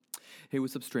Hey,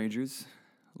 what's up, strangers?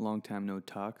 Long time no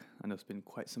talk. I know it's been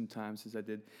quite some time since I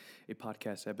did a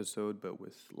podcast episode, but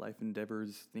with life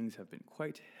endeavors, things have been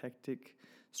quite hectic,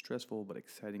 stressful, but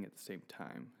exciting at the same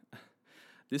time.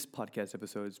 This podcast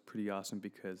episode is pretty awesome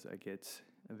because I get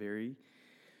a very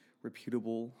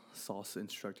reputable salsa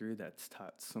instructor that's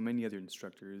taught so many other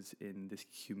instructors in this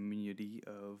community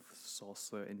of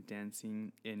salsa and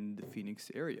dancing in the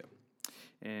Phoenix area.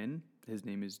 And his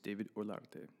name is David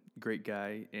Olarte. Great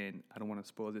guy, and I don't want to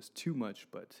spoil this too much,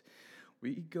 but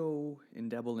we go and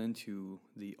dabble into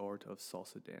the art of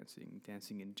salsa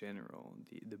dancing in general,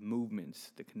 the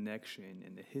movements, the connection,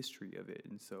 and the history of it.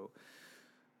 And so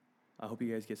I hope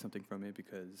you guys get something from it,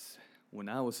 because when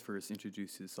I was first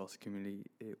introduced to the salsa community,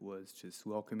 it was just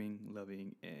welcoming,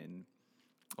 loving, and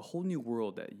a whole new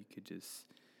world that you could just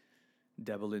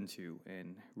dabble into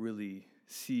and really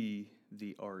see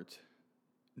the art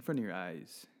in front of your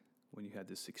eyes when you had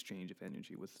this exchange of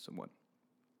energy with someone.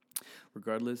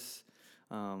 Regardless,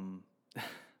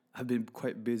 I've been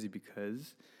quite busy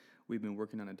because we've been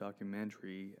working on a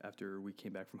documentary after we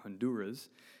came back from Honduras.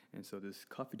 And so this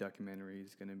coffee documentary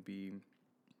is going to be,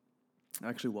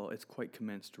 actually, well, it's quite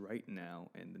commenced right now.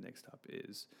 And the next stop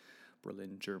is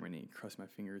Berlin, Germany. Cross my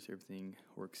fingers, everything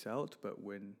works out. But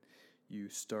when you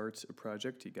start a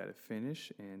project, you got to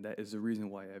finish. And that is the reason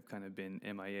why I've kind of been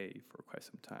MIA for quite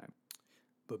some time.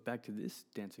 But back to this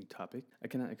dancing topic, I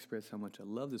cannot express how much I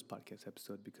love this podcast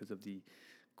episode because of the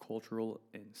cultural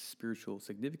and spiritual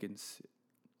significance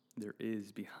there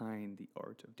is behind the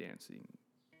art of dancing,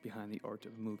 behind the art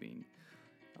of moving,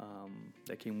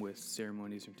 that came with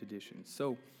ceremonies and traditions.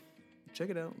 So check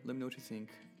it out. Let me know what you think.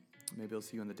 Maybe I'll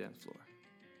see you on the dance floor.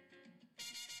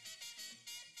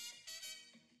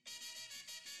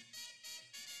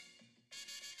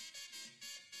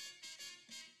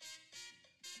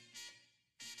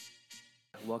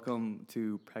 Welcome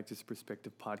to Practice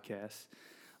Perspective Podcast.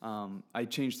 I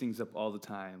change things up all the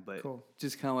time, but Cool.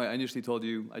 Just kind of like I initially told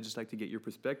you, I just like to get your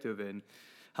perspective and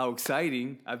how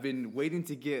exciting. I've been waiting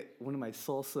to get one of my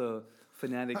salsa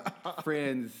fanatic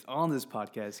friends on this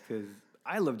podcast because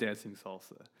I love dancing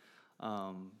salsa.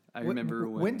 I remember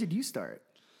when did you start?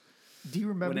 Do you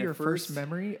remember your first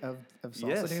memory of salsa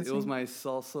dancing? Yes, it was my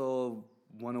salsa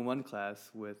 101 class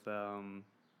with Yana?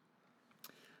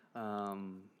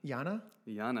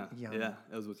 Yana. Yeah,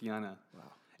 it was with Yana.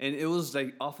 Wow. And it was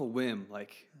like off a whim.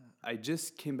 Like I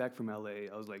just came back from LA.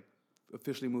 I was like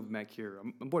officially moved back here.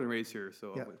 I'm born and raised here,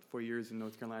 so I went 4 years in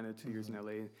North Carolina, 2 years in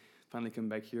LA. Finally come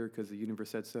back here because the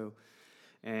universe said so.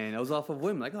 And I was off of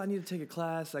whim, like, oh, I need to take a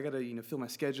class. I gotta, fill my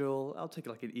schedule. I'll take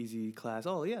like an easy class.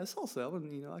 Oh yeah,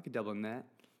 salsa. I could double in that.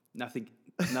 Nothing,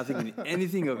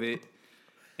 anything of it.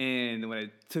 And when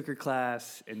I took her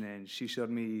class, and then she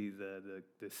showed me the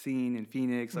scene in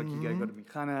Phoenix, like you gotta go to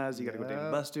Mexicanas, you gotta go to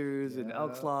Dave & Buster's and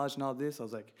Elks Lodge and all this. I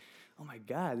was like, oh my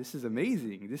God, this is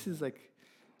amazing. This is like,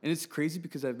 and it's crazy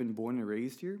because I've been born and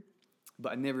raised here,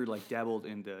 but I never like dabbled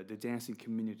in the dancing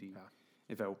community. Yeah.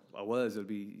 If I was, it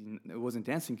wasn't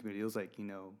dancing community. It was like,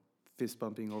 fist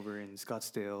bumping over in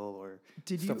Scottsdale or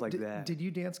stuff like that. Did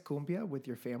you dance cumbia with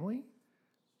your family?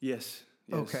 Yes.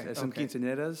 Okay. At some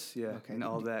quinceaneras, and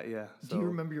all that, yeah. Do you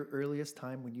remember your earliest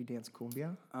time when you danced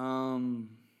cumbia?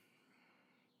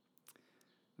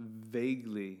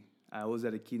 Vaguely. I was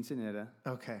at a quinceanera.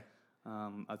 Okay.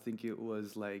 I think it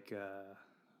was like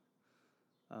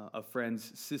a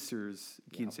friend's sister's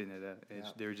quinceanera, and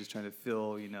they were just trying to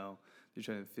fill, they're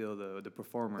trying to fill the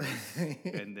performers,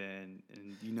 and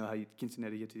how you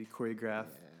quinceanera, you have to choreograph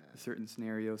a certain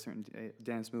scenario, a certain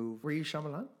dance move. Were you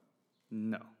Shyamalan?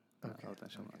 No. Okay.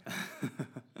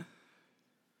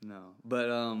 No.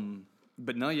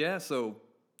 But no, yeah. So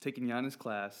taking Yana's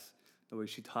class, the way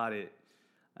she taught it,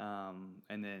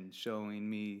 and then showing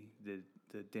me the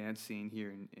dance scene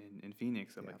here in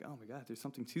Phoenix, I'm like, oh my God, there's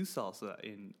something to salsa.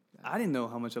 And I didn't know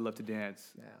how much I love to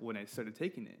dance when I started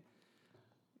taking it.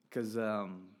 Because,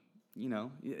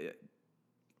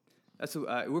 that's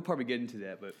we'll probably get into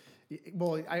that, but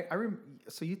well,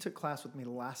 so you took class with me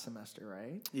last semester,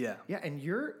 right? Yeah, and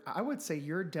I would say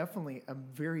you're definitely a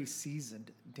very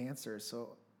seasoned dancer.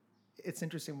 So it's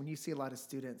interesting when you see a lot of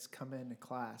students come into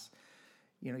class.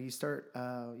 You start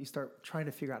trying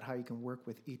to figure out how you can work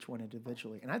with each one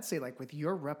individually. And I'd say, like, with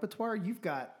your repertoire, you've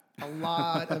got a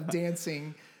lot of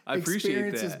dancing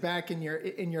experiences back in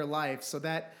your life, so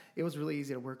that it was really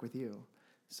easy to work with you.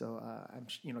 So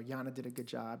Yana did a good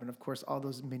job, and of course all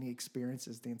those many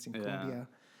experiences dancing cumbia.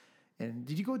 And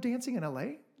did you go dancing in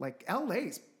LA? Like,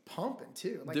 LA's pumping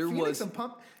too. Like, Phoenix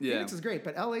is great,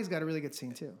 but LA's got a really good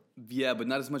scene too. Yeah, but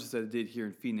not as much as I did here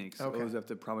in Phoenix. Okay. I was up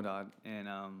to Promenade, and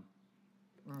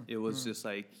It was just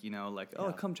like, like, oh,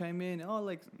 Yeah. come chime in. Oh,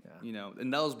 like, Yeah.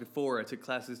 and that was before I took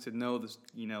classes to know this,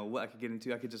 what I could get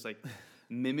into. I could just like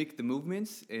mimic the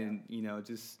movements and,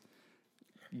 just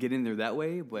get in there that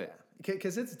way. But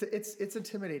Because it's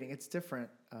intimidating. It's different.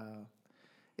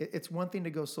 It's one thing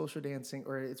to go social dancing,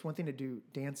 or it's one thing to do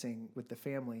dancing with the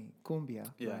family, cumbia,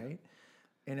 Yeah. right?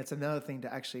 And it's another thing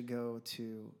to actually go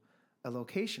to a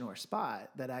location or a spot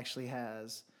that actually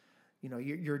has,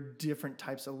 your different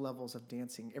types of levels of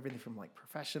dancing, everything from like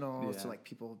professionals to like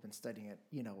people who've been studying it,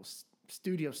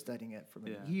 studio studying it for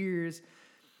many years.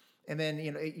 And then,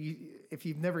 if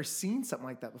you've never seen something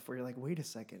like that before, you're like, wait a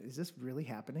second, is this really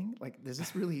happening? Like, does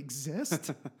this really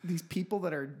exist? These people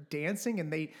that are dancing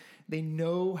and they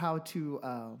know how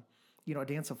to,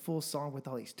 dance a full song with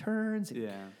all these turns. And,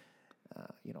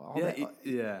 all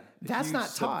that. That's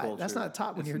not taught. That's not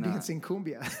taught when you're dancing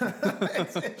cumbia.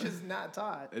 It's just not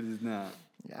taught. It is not.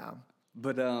 Yeah.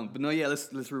 But no, yeah.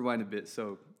 Let's rewind a bit.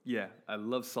 So yeah, I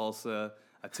love salsa.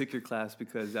 I took your class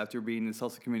because after being in the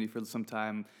salsa community for some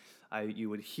time, you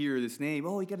would hear this name.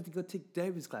 Oh, you got to go take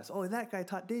David's class. Oh, that guy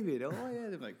taught David. Oh yeah.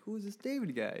 They're like, who is this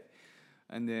David guy?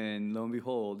 And then lo and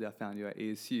behold, I found you at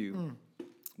ASU.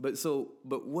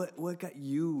 But what got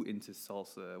you into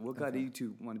salsa? What got you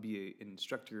to want to be an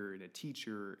instructor and a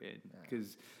teacher? And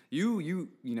because you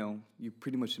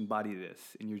pretty much embody this,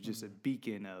 and you're just a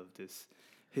beacon of this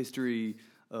history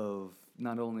of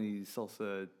not only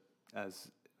salsa as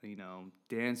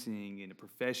dancing and a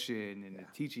profession and the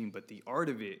teaching, but the art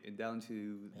of it and down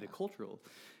to the cultural.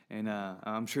 And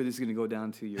I'm sure this is going to go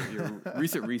down to your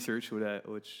recent research,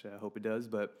 which I hope it does.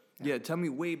 But yeah, tell me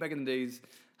way back in the days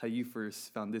how you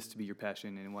first found this to be your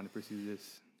passion and wanted to pursue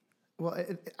this. Well,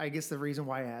 I guess the reason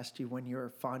why I asked you when your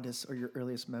fondest or your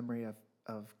earliest memory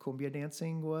of cumbia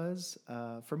dancing was,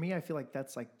 for me, I feel like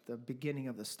that's like the beginning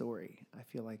of the story. I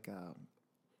feel like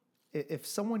if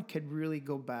someone could really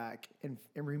go back and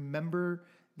remember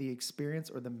the experience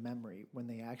or the memory when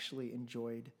they actually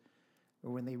enjoyed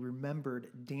or when they remembered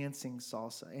dancing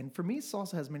salsa. And for me,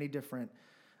 salsa has many different,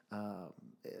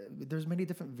 there's many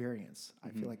different variants. I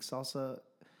feel like salsa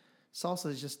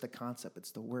is just the concept,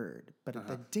 it's the word. But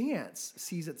the dance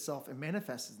sees itself and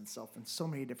manifests itself in so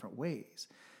many different ways.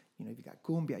 You've got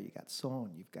cumbia, you got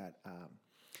son,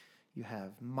 you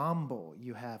have mambo,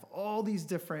 you have all these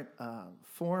different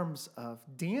forms of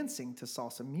dancing to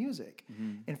salsa music.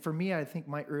 And for me, I think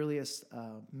my earliest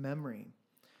memory,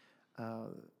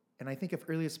 and I think of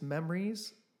earliest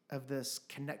memories of this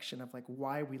connection of like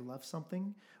why we love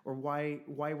something or why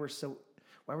we're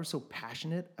so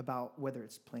passionate about whether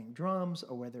it's playing drums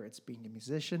or whether it's being a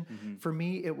musician. For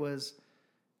me, it was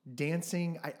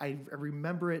dancing. I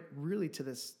remember it really to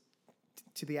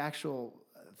the actual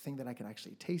thing that I can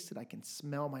actually taste it. I can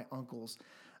smell my uncle's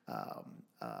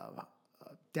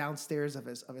downstairs of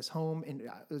his home. And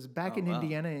it was back in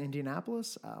Indiana, in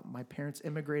Indianapolis. My parents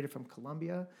immigrated from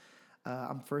Colombia.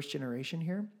 I'm first generation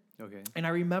here. Okay. And I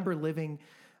remember living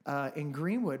in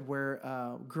Greenwood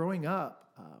where growing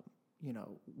up,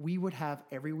 we would have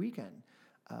every weekend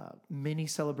mini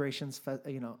celebrations,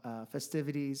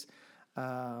 festivities,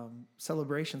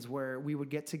 celebrations where we would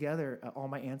get together, all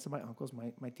my aunts and my uncles,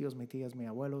 my tios, my tias, my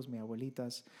abuelos, my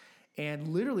abuelitas, and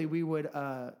literally we would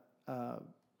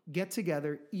get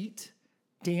together, eat,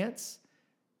 dance,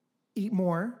 eat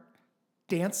more,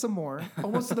 dance some more,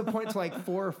 almost to the point to like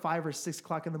 4 or 5 or 6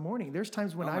 o'clock in the morning. There's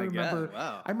times when I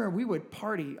remember we would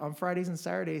party on Fridays and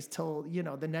Saturdays till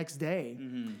the next day.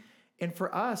 And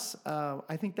for us,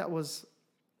 I think that was,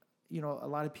 a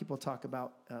lot of people talk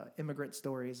about immigrant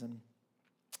stories and,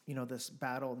 this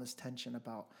battle and this tension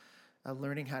about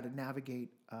learning how to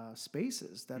navigate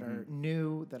spaces that are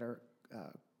new, that are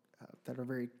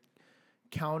very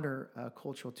counter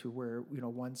cultural to where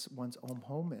one's own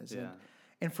home is. Yeah.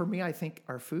 And for me, I think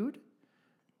our food,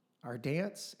 our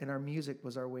dance, and our music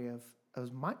was our way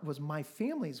was my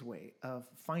family's way of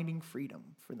finding freedom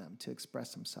for them to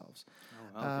express themselves.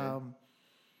 Oh, okay.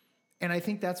 And I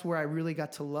think that's where I really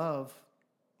got to love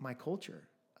my culture.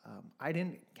 I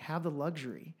didn't have the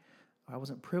luxury, I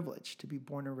wasn't privileged to be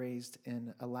born and raised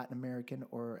in a Latin American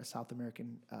or a South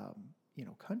American,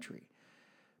 country.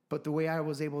 But the way I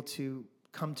was able to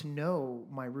come to know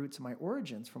my roots and my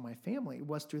origins from my family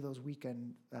was through those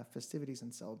weekend festivities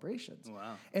and celebrations.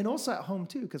 Wow. And also at home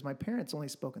too, because my parents only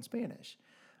spoke in Spanish.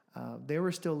 They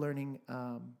were still learning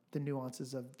the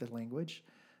nuances of the language,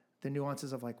 the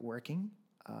nuances of like working,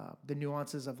 the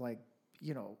nuances of like,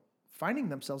 finding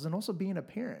themselves and also being a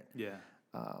parent. Yeah.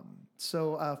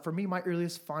 So for me, my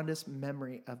earliest, fondest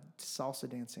memory of salsa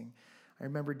dancing, I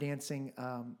remember dancing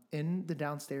in the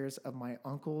downstairs of my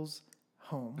uncle's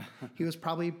home. He was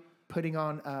probably putting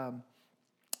on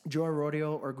Joe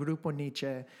Arroyo or Grupo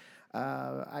Nietzsche.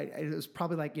 It was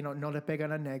probably like, No Le Pega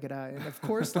La Negra. And of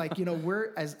course, like,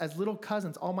 we're as little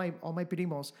cousins, all my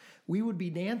primos, we would be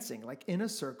dancing like in a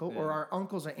circle, or our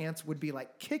uncles or aunts would be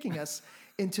like kicking us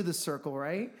into the circle,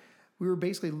 right? We were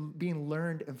basically being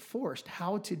learned and forced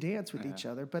how to dance with each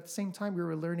other. But at the same time, we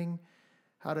were learning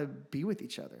how to be with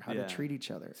each other, how to treat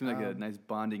each other. It seemed like a nice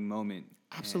bonding moment.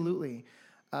 Absolutely.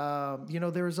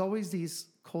 There was always these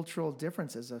cultural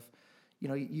differences of,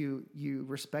 you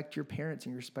respect your parents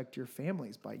and you respect your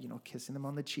families by, kissing them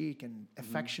on the cheek, and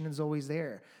affection is always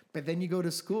there. But then you go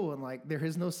to school and like, there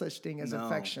is no such thing as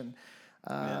affection.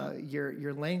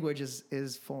 Your language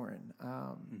is foreign.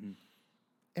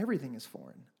 Everything is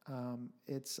foreign.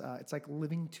 It's like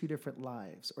living two different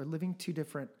lives or living two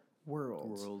different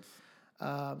worlds.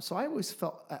 So I always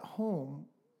felt at home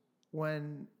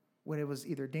when it was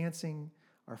either dancing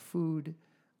or food,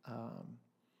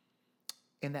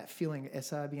 and that feeling,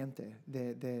 esa ambiente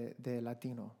de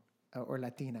Latino or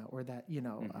Latina, or that,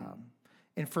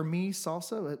 and for me,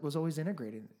 salsa, it was always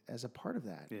integrated as a part of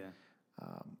that.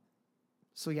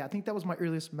 I think that was my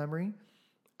earliest memory.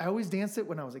 I always danced it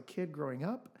when I was a kid growing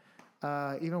up.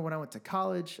 Even when I went to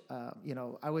college,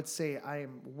 I would say I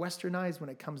am westernized when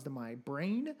it comes to my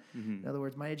brain. In other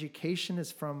words, my education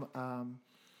is from,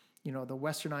 the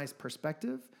westernized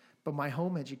perspective, but my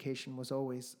home education was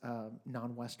always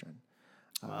non-Western.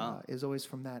 Wow. It was always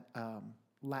from that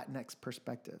Latinx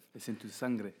perspective. Es en tu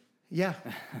sangre. Yeah.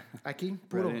 Aquí,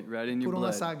 right in your puro blood.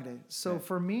 la sangre. So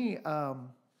for me,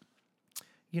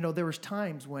 there was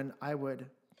times when I would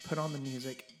put on the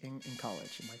music in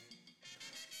college, and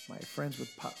my friends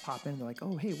would pop in. They're like,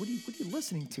 "Oh, hey, what are you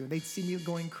listening to?" And they'd see me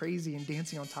going crazy and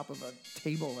dancing on top of a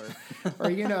table,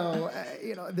 or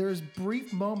there's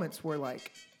brief moments where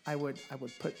like I would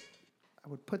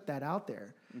put that out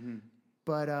there,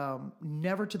 but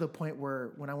never to the point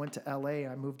where when I went to LA,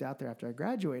 I moved out there after I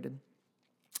graduated.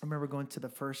 I remember going to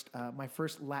my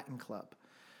first Latin club.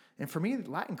 And for me, the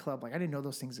Latin club, like I didn't know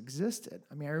those things existed.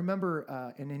 I mean, I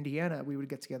remember in Indiana, we would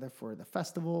get together for the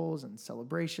festivals and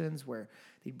celebrations where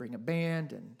they'd bring a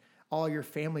band and all your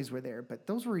families were there. But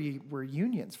those were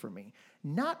unions for me.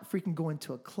 Not freaking going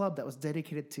to a club that was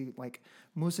dedicated to like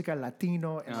música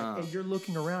latino, and you're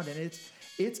looking around and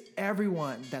it's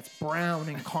everyone that's brown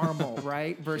and caramel,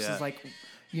 right? Versus like,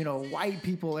 white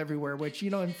people everywhere, which,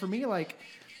 and for me, like,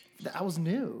 that was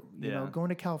new, going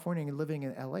to California and living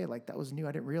in LA, like that was new.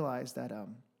 I didn't realize that,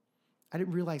 I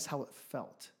didn't realize how it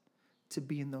felt to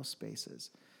be in those spaces.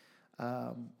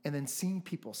 And then seeing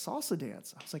people salsa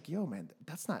dance, I was like, yo, man,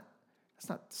 that's not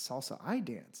salsa I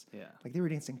dance. Yeah. Like they were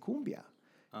dancing cumbia.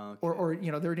 Okay. Or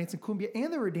they were dancing cumbia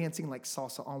and they were dancing like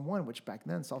salsa on one, which back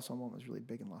then salsa on one was really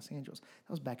big in Los Angeles. That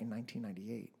was back in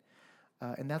 1998.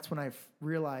 And that's when I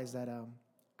realized that,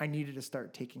 I needed to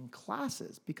start taking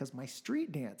classes because my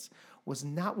street dance was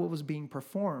not what was being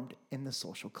performed in the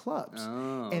social clubs.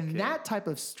 Oh, okay. And that type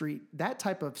of street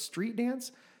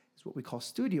dance is what we call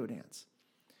studio dance.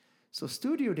 So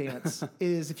studio dance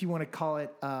is, if you want to call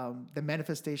it, the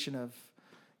manifestation of,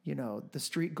 the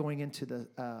street going into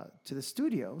to the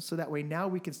studio. So that way now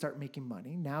we can start making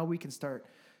money. Now we can start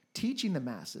teaching the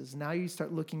masses. Now you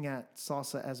start looking at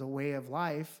salsa as a way of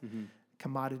life,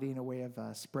 commodity, and a way of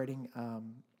spreading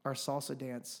our salsa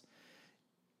dance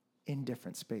in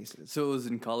different spaces. So it was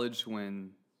in college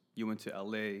when you went to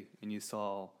LA and you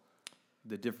saw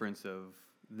the difference of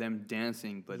them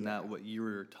dancing, but not what you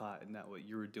were taught, not what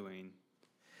you were doing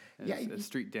as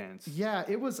street dance. Yeah,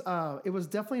 it was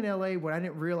definitely in LA when I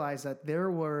didn't realize that there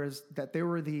were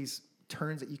these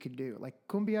turns that you could do. Like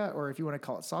cumbia, or if you want to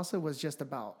call it salsa, was just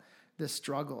about the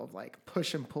struggle of like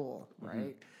push and pull,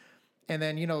 right? And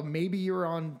then, maybe you were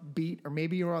on beat or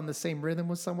maybe you were on the same rhythm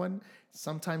with someone.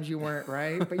 Sometimes you weren't,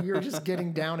 right? But you were just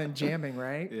getting down and jamming,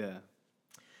 right? Yeah.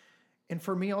 And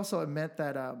for me also, it meant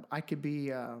that I could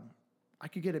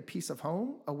get a piece of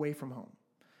home away from home.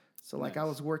 So like I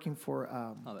was working for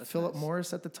Philip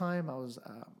Morris at the time. I was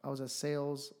a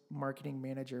sales marketing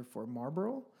manager for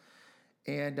Marlboro.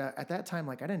 And at that time,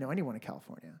 like I didn't know anyone in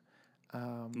California.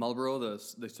 Marlboro, the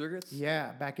cigarettes?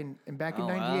 Yeah, back in '98,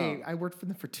 wow. I worked for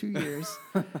them for 2 years,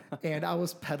 and I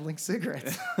was peddling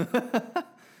cigarettes. They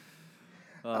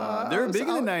were big in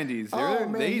the '90s.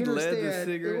 They led the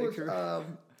cigarette.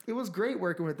 It was great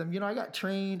working with them. I got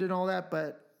trained and all that,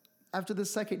 but after the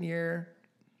second year,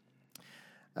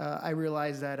 I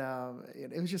realized that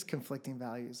it was just conflicting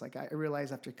values. Like I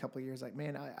realized after a couple of years, like,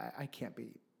 man, I can't be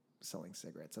selling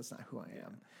cigarettes. That's not who I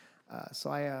am. So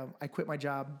I quit my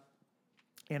job.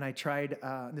 And I tried,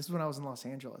 this is when I was in Los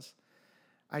Angeles.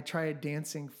 I tried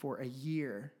dancing for a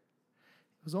year.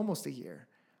 It was almost a year.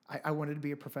 I wanted to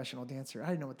be a professional dancer. I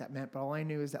didn't know what that meant, but all I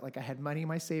knew is that like I had money in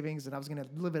my savings and I was going to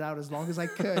live it out as long as I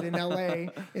could in LA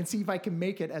and see if I can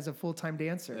make it as a full-time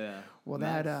dancer. Yeah. Well,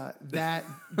 Nice.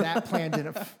 that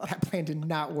plan did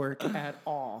not work at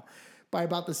all. By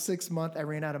about the 6th month, I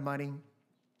ran out of money.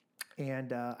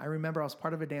 And I remember I was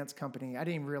part of a dance company. I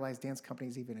didn't even realize dance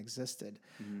companies even existed.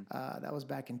 That was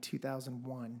back in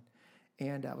 2001.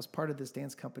 And I was part of this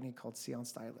dance company called Sion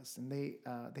Stylists. And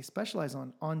they specialize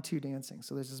on two dancing.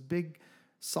 So there's this big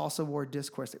salsa war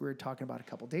discourse that we were talking about a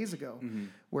couple days ago,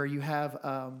 where you have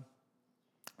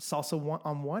salsa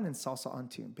on one and salsa on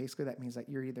two. Basically, that means that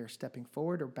you're either stepping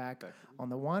forward or back on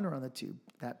the one or on the two,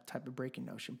 that type of breaking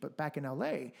notion. But back in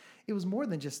LA, it was more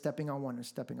than just stepping on one or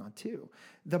stepping on two.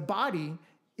 The body,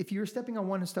 if you were stepping on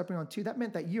one and stepping on two, that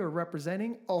meant that you were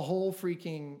representing a whole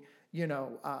freaking,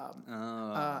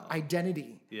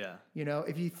 identity. Yeah.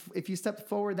 If you stepped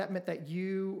forward, that meant that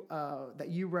you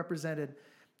represented,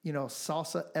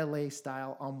 salsa LA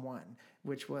style on one,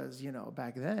 which was,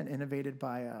 back then innovated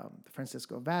by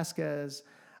Francisco Vasquez,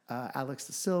 Alex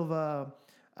da Silva.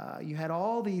 You had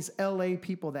all these LA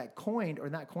people that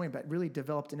but really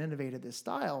developed and innovated this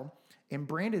style and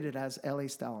branded it as LA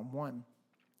style on one.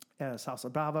 Salsa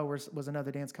Brava was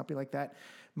another dance company like that.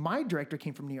 My director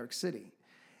came from New York City.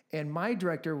 And my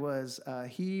director was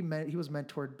he was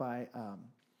mentored by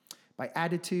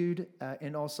Attitude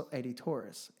and also Eddie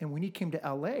Torres. And when he came to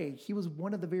LA, he was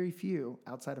one of the very few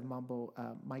outside of Mambo,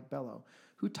 Mike Bello,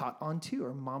 who taught on two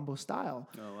or Mambo style.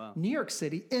 Oh, wow. New York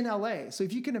City in LA. So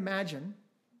if you can imagine,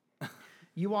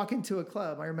 you walk into a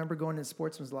club. I remember going to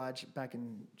Sportsman's Lodge back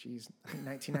in, I think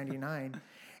 1999.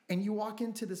 And you walk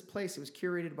into this place. It was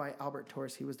curated by Albert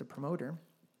Torres. He was the promoter.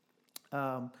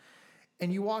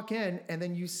 And you walk in, and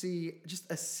then you see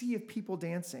just a sea of people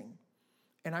dancing.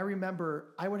 And I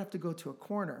remember I would have to go to a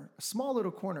small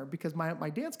little corner, because my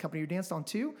dance company who danced on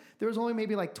two, there was only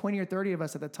maybe like 20 or 30 of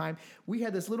us at the time. We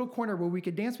had this little corner where we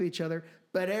could dance with each other,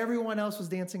 but everyone else was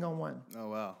dancing on one.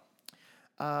 Oh,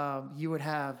 wow. You would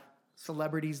have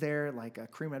celebrities there, like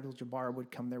Kareem Abdul-Jabbar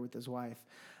would come there with his wife.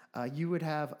 You would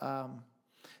have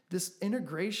this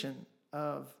integration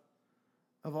of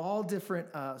all different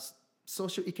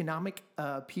socioeconomic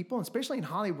people, and especially in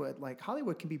Hollywood. Like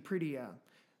Hollywood can be pretty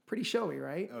showy,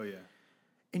 right? Oh, yeah.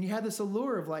 And you have this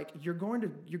allure of like you're going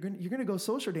to go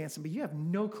social dancing, but you have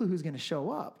no clue who's going to show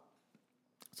up.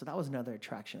 So that was another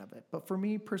attraction of it. But for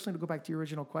me personally, to go back to your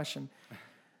original question,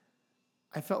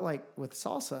 I felt like with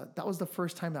salsa, that was the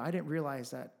first time that I didn't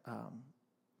realize that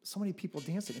so many people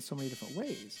danced it in so many different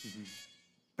ways.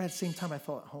 But at the same time, I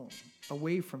felt at home,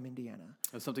 away from Indiana.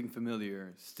 It was something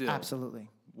familiar still. Absolutely.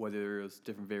 Whether it was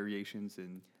different variations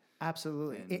and...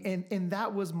 Absolutely. And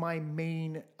that was my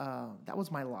main, that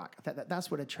was my lock. That's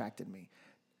what attracted me.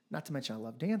 Not to mention I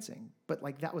love dancing, but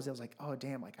like I was like, oh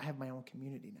damn, like I have my own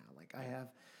community now. Like I have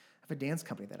a dance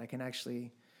company that I can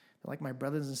actually, like my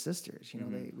brothers and sisters,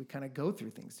 we kind of go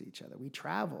through things to each other. We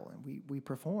travel and we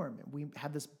perform and we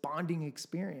have this bonding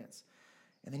experience.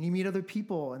 And then you meet other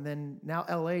people. And then now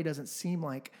LA doesn't seem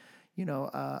like,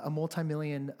 a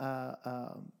multi-million,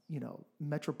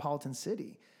 metropolitan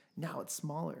city. Now it's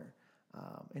smaller.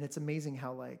 And it's amazing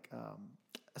how like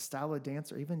a style of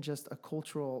dance or even just a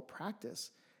cultural practice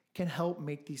can help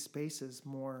make these spaces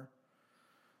more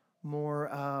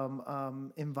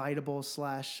invitable /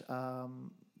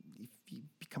 you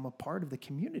become a part of the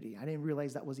community. I didn't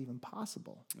realize that was even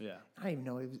possible. Yeah. I didn't even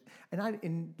know it was,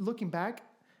 and looking back,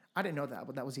 I didn't know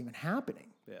that was even happening.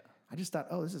 Yeah. I just thought,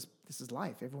 oh, this is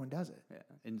life. Everyone does it. Yeah.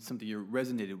 And something you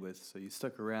resonated with, so you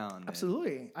stuck around.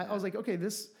 Absolutely. I was like, okay,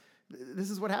 this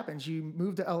is what happens. You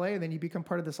move to LA and then you become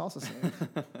part of the salsa scene.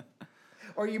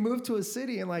 Or you move to a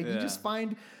city and you just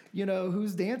find,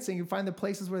 who's dancing, you find the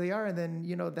places where they are. And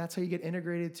then, that's how you get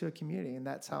integrated to a community. And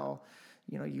that's how,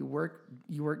 you work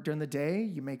during the day,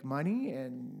 you make money,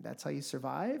 and that's how you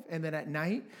survive. And then at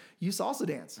night you salsa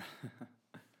dance.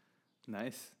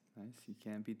 Nice. You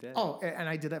can't beat that. Oh, and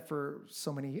I did that for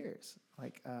so many years.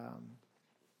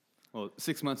 Well,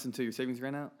 6 months until your savings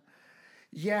ran out?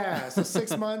 Yeah, so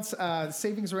 6 months, the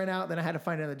savings ran out. Then I had to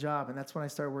find another job, and that's when I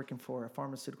started working for a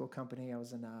pharmaceutical company. I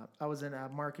was in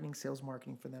sales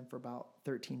marketing for them for about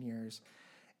 13 years,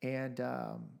 and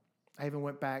I even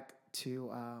went back to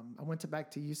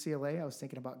UCLA. I was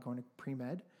thinking about going to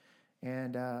pre-med,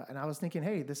 and I was thinking,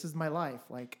 hey, this is my life.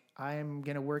 Like I'm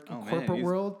gonna work in corporate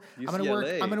world. I'm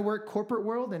gonna work corporate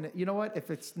world, and you know what? If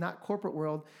it's not corporate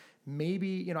world,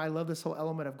 maybe I love this whole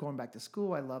element of going back to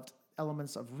school. I loved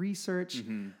elements of research.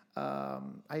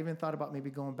 I even thought about maybe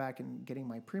going back and getting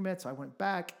my pre-med. So I went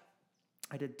back.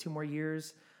 I did 2 more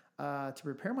years to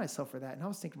prepare myself for that. And I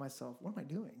was thinking to myself, what am I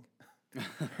doing?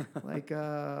 Like,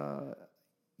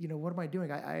 what am I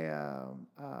doing?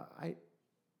 I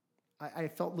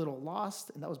felt a little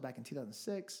lost, and that was back in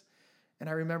 2006. And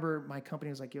I remember my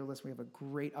company was like, yo, listen, we have a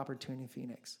great opportunity in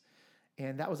Phoenix.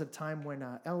 And that was a time when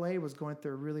LA was going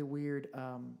through a really weird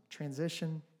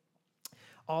transition.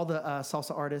 All the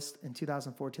salsa artists in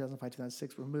 2004, 2005,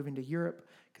 2006 were moving to Europe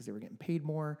because they were getting paid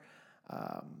more.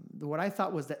 What I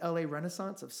thought was the LA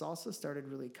renaissance of salsa started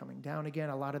really coming down again.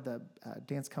 A lot of the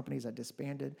dance companies had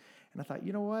disbanded. And I thought,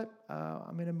 you know what?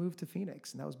 I'm going to move to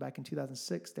Phoenix. And that was back in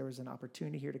 2006. There was an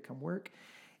opportunity here to come work.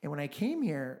 And when I came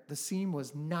here, the scene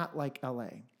was not like LA.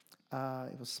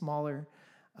 It was smaller.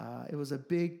 It was a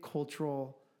big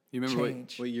cultural You remember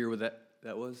change. what year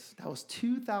that was? That was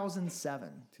 2007.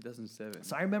 2007.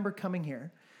 So I remember coming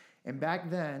here. And back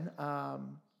then, I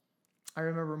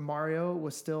remember Mario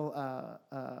was still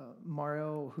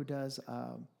Mario who does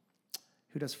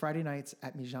Friday nights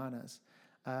at Mijana's.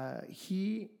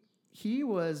 He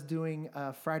was doing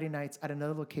Friday nights at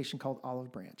another location called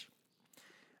Olive Branch,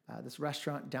 this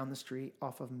restaurant down the street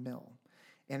off of Mill,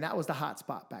 and that was the hot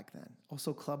spot back then.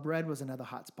 Also, Club Red was another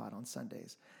hot spot on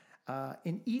Sundays.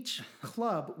 And each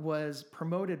club was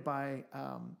promoted by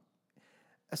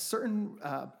a certain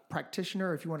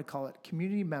practitioner, if you want to call it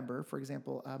community member. For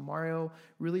example, Mario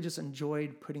really just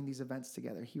enjoyed putting these events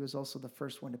together. He was also the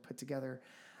first one to put together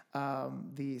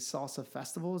the salsa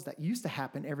festivals that used to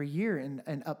happen every year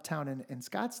in Uptown in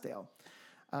Scottsdale.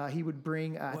 He would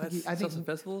bring, I think salsa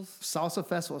festivals? Salsa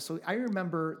festivals. So I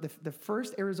remember the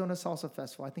first Arizona Salsa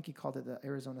Festival. I think he called it the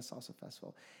Arizona Salsa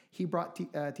Festival. He brought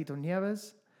Tito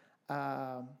Nieves.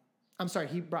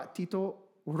 He brought Tito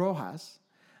Rojas.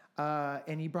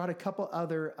 And he brought a couple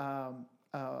other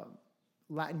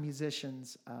Latin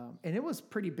musicians. And it was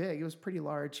pretty big. It was a pretty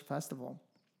large festival.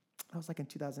 That was like in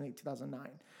 2008, 2009.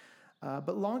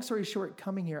 But long story short,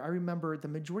 coming here, I remember the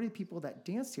majority of people that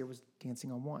danced here was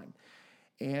dancing on one.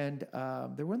 And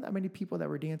there weren't that many people that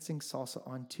were dancing salsa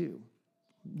on two,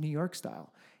 New York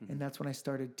style. Mm-hmm. And that's when I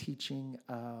started teaching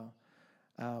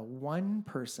one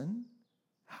person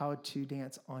how to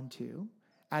dance on two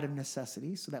out of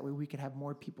necessity, so that way we could have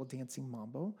more people dancing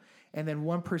mambo. And then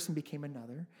one person became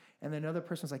another. And then another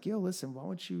person was like, yo, listen, why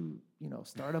don't you,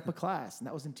 start up a class? And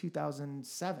that was in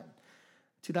 2007,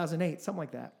 2008, something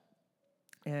like that.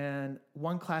 And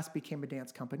one class became a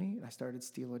dance company, and I started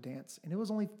Stilo Dance. And it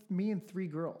was only me and 3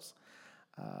 girls.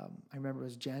 I remember it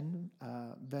was Jen,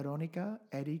 Veronica,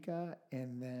 Erika,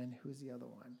 and then who's the other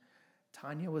one?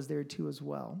 Tanya was there too as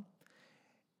well.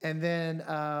 And then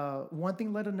one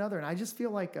thing led another. And I just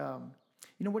feel like,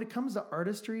 when it comes to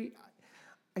artistry,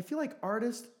 I feel like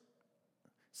artists,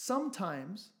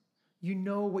 sometimes you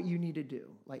know what you need to do.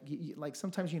 Like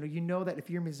sometimes, you know that if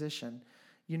you're a musician,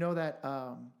 you know that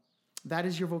that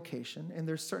is your vocation. And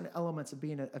there's certain elements of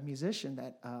being a musician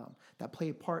that play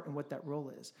a part in what that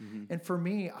role is. Mm-hmm. And for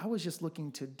me, I was just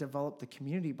looking to develop the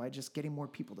community by just getting more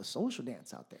people to social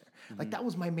dance out there. Mm-hmm. Like that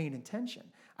was my main intention.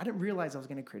 I didn't realize I was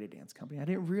going to create a dance company. I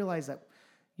didn't realize that,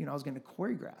 I was going to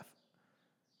choreograph.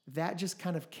 That just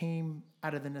kind of came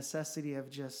out of the necessity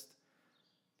of just,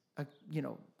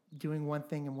 doing one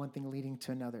thing and one thing leading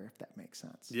to another, if that makes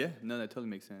sense. Yeah, no, that totally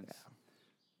makes sense. Yeah.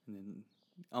 And then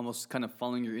almost kind of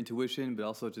following your intuition, but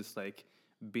also just like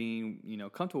being,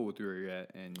 comfortable with where you're at,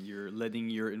 and you're letting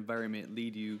your environment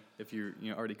lead you. If you're,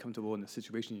 already comfortable in the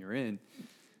situation you're in,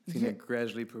 it's going to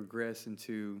gradually progress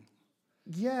into,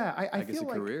 I guess, a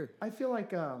career. I feel like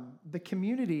the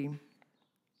community,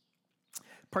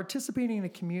 participating in a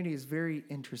community is very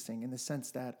interesting in the sense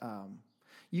that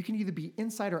you can either be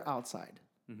inside or outside.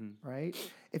 Mm-hmm. Right?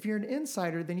 If you're an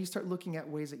insider, then you start looking at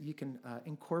ways that you can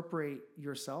incorporate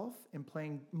yourself in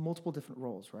playing multiple different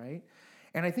roles, right?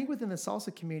 And I think within the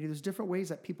salsa community, there's different ways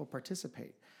that people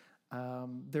participate.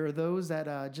 There are those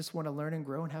that just want to learn and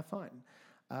grow and have fun.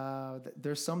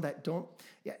 There's some that don't,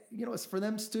 it's for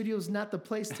them, studio's not the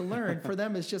place to learn. For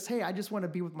them, it's just, hey, I just want to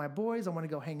be with my boys. I want to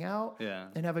go hang out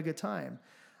and have a good time.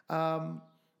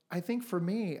 I think for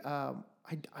me,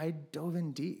 I dove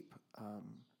in deep.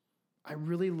 I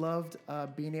really loved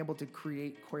being able to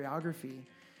create choreography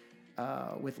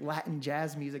with Latin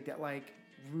jazz music that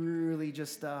really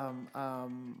just kind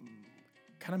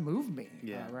of moved me,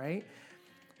 right?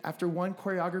 After one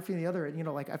choreography and the other,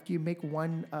 after you make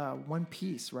one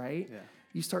piece, right? Yeah.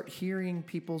 You start hearing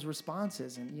people's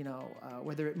responses and,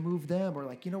 whether it moved them or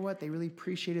they really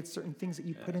appreciated certain things that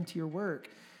you put into your work.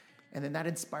 And then that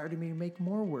inspired me to make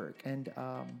more work. And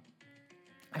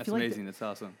that's amazing. That's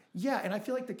awesome. Yeah, and I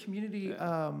feel like the community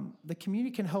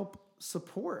can help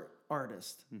support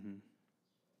artists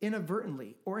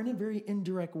inadvertently or in a very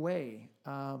indirect way.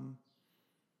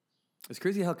 It's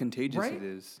crazy how contagious it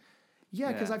is.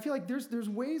 Yeah, because I feel like there's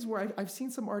ways where I've seen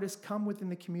some artists come within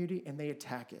the community and they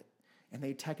attack it, and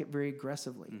they attack it very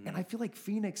aggressively. Mm-hmm. And I feel like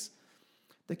Phoenix,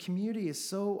 the community is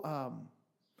so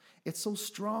it's so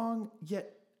strong,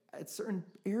 yet at certain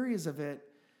areas of it,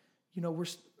 you know,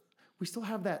 we still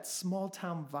have that small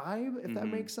town vibe, if that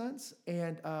makes sense.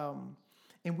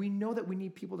 And we know that we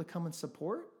need people to come and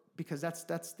support, because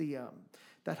that's the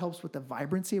that helps with the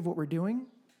vibrancy of what we're doing.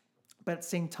 But at the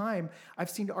same time, I've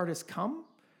seen artists come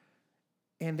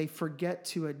and they forget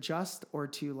to adjust or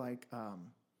to like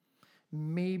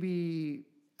maybe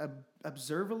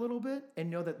observe a little bit and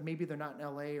know that maybe they're not in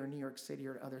LA or New York City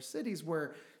or other cities,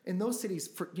 where in those cities,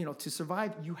 for, you know, to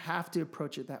survive, you have to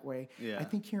approach it that way. Yeah. I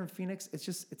think here in Phoenix,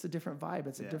 it's a different vibe.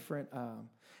 It's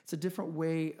a different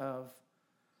way of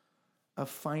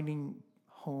finding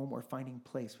home or finding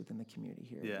place within the community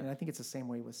here. Yeah. And I think it's the same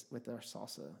way with our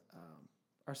salsa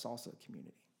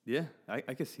community. Yeah,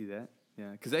 I could see that.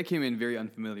 Yeah, because I came in very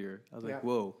unfamiliar. I was like,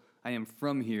 whoa, I am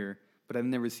from here, but I've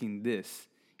never seen this.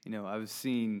 You know, I've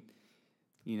seen,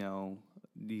 you know,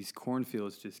 these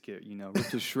cornfields just get, you know,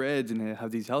 ripped to shreds, and they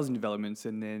have these housing developments,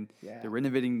 and then they're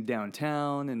renovating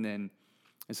downtown, and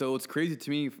so it's crazy to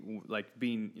me, like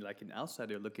being like an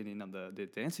outsider looking in on the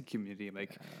dancing community. I'm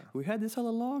like, we had this all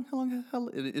along. How long?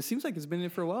 It seems like it's been there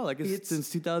for a while. Like it's since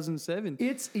 2007.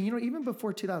 It's, you know, even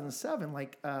before 2007.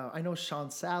 Like I know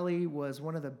Sean Sally was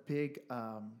one of the big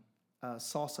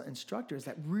salsa instructors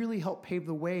that really helped pave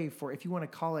the way for, if you want to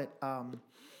call it,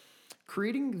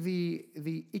 creating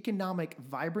the economic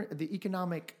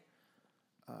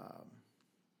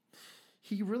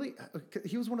he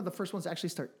was one of the first ones to actually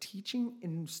start teaching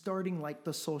and starting like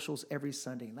the socials every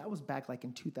Sunday. And that was back like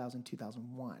in 2000,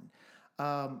 2001.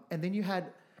 And then you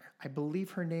had, I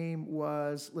believe her name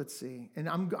was, let's see, and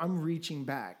I'm reaching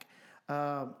back.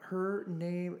 Her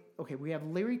name, okay, we have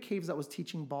Larry Caves that was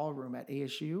teaching ballroom at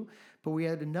ASU, but we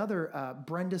had another,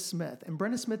 Brenda Smith. And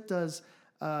Brenda Smith does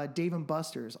Dave and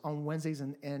Buster's on Wednesdays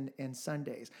and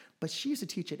Sundays. But she used to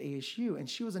teach at ASU, and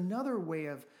she was another way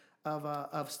of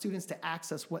students to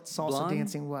access what salsa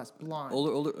dancing was. Blonde.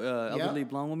 Older, elderly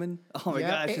blonde woman. Oh my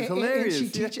gosh, she's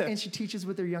hilarious. And she teaches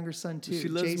with her younger son too. She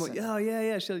loves Jason.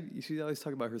 Yeah. She always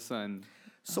talk about her son.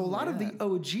 So a lot of the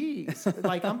OGs,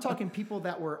 like I'm talking people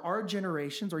that were our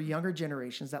generations or younger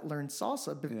generations that learned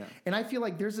salsa. And I feel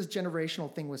like there's this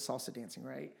generational thing with salsa dancing,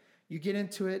 right? You get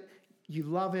into it, you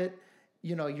love it.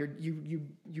 You know,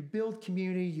 you build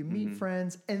community, you meet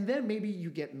friends, and then maybe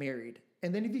you get married.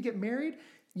 And then if you get married,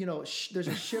 you know, there's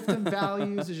a shift in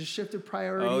values, there's a shift in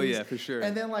priorities. Oh yeah, for sure.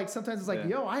 And then like sometimes it's like,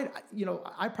 I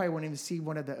probably wouldn't even see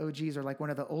one of the OGs or like one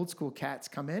of the old school cats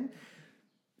come in.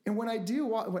 And when I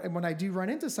do run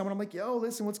into someone, I'm like, yo,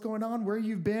 listen, what's going on? Where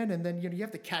you've been? And then, you know, you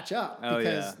have to catch up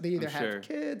because they either have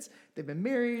kids, they've been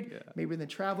married, maybe they're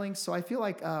traveling. So I feel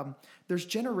like there's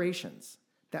generations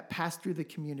that pass through the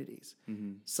communities.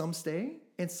 Some stay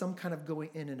and some kind of go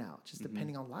in and out, just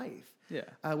depending on life.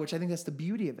 Yeah. Which I think that's the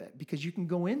beauty of it, because you can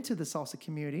go into the salsa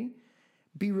community,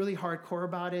 be really hardcore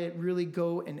about it, really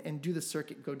go and do the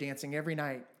circuit, go dancing every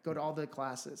night, go to all the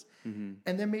classes, and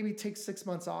then maybe take 6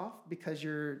 months off because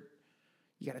you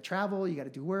got to travel, you got to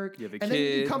do work, you have a and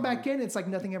kid. Then you come back in, it's like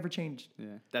nothing ever changed. Yeah,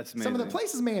 that's amazing. Some of the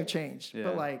places may have changed,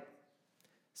 but like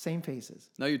same faces.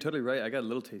 No, you're totally right. I got a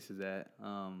little taste of that.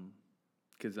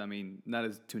 Because I mean, not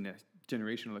as to a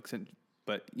generational extent,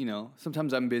 but you know,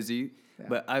 sometimes I'm busy. Yeah.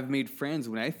 But I've made friends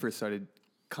when I first started,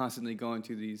 constantly going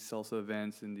to these salsa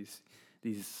events and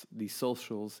these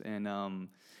socials, and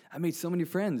I made so many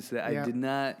friends that I did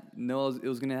not know it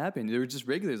was going to happen. They were just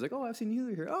regulars, like, oh, I've seen you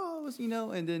here, oh, you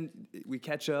know, and then we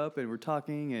catch up and we're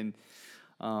talking, and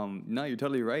no, you're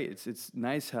totally right. It's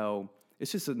nice how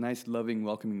it's just a nice, loving,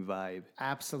 welcoming vibe.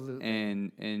 Absolutely.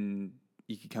 And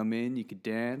you could come in, you could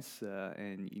dance,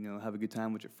 and you know, have a good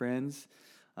time with your friends.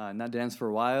 Not dance for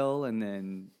a while, and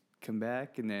then come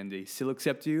back, and then they still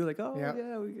accept you. Like, oh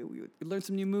we learned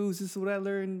some new moves. This is what I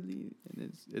learned, and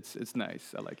it's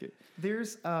nice. I like it.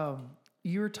 There's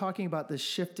you were talking about the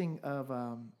shifting of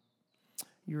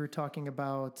you were talking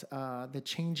about the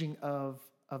changing of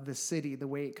the city, the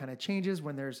way it kind of changes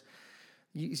when there's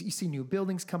you see new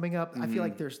buildings coming up. I feel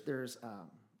like there's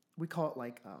we call it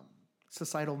like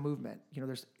societal movement. You know,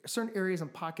 there's certain areas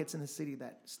and pockets in the city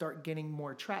that start getting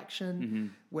more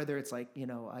traction, whether it's like, you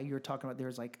know, you were talking about,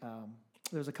 there's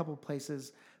a couple of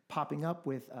places popping up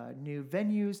with new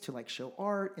venues to like show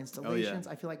art, installations.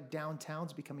 I feel like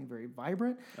downtown's becoming very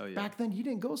vibrant. Back then, you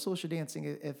didn't go social dancing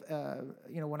if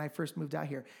you know, when I first moved out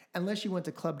here, unless you went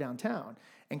to Club Downtown.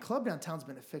 And Club Downtown's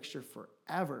been a fixture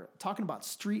forever. Talking about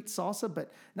street salsa,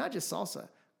 but not just salsa,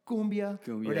 cumbia,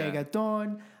 Cumbia.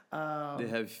 reggaeton. They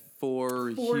have four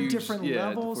huge, different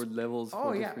levels. 4 levels. Oh,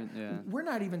 four yeah. different, yeah. We're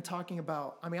not even talking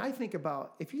about, I mean, I think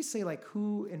about, if you say like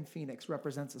who in Phoenix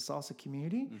represents the salsa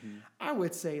community, I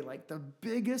would say like the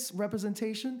biggest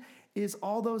representation is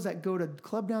all those that go to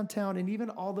Club Downtown, and even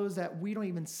all those that we don't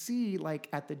even see like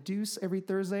at the Deuce every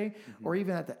Thursday, or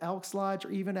even at the Elks Lodge,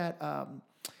 or even at,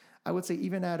 I would say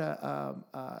even at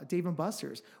Dave and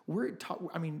Buster's.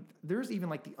 I mean, there's even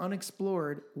like the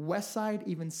unexplored West Side,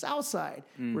 even South Side,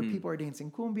 where people are dancing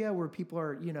cumbia, where people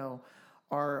are, you know,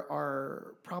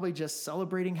 are probably just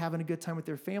celebrating, having a good time with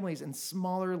their families in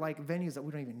smaller like venues that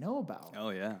we don't even know about.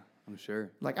 Oh, yeah, I'm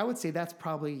sure. Like I would say that's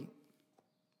probably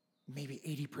maybe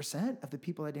 80% of the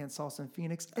people that dance salsa in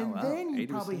Phoenix. And then you 80%.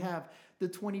 probably have the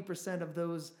 20% of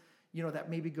those, you know, that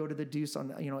maybe go to the Deuce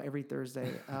on, you know, every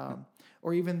Thursday,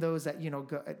 or even those that, you know,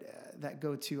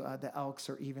 go to the Elks,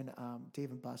 or even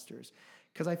Dave and Buster's.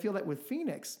 Because I feel that with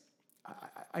Phoenix,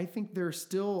 I think there are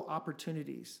still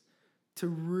opportunities to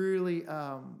really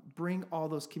bring all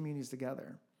those communities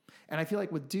together. And I feel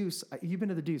like with Deuce, you've been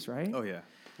to the Deuce, right? Oh, yeah,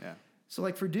 yeah. So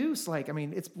like for Deuce, like, I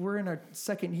mean, we're in our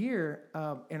second year,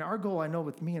 and our goal, I know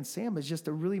with me and Sam, is just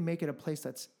to really make it a place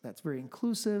that's very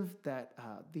inclusive, that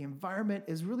the environment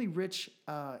is really rich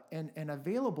and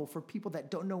available for people that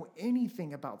don't know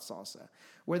anything about salsa.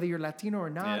 Whether you're Latino or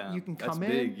not, Yeah, you can that's come in.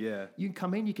 big, yeah. You can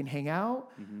come in, you can hang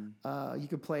out, you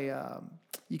can play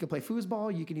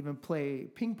foosball, you can even play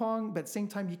ping pong, but at the same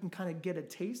time, you can kind of get a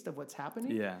taste of what's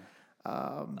happening. Yeah.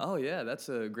 Oh yeah, that's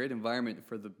a great environment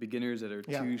for the beginners that are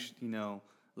too, you know,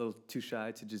 a little too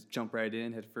shy to just jump right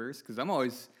in head first. Because I'm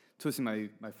always twisting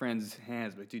my friends'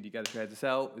 hands, like, dude, you got to try this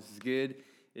out. This is good.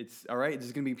 It's all right.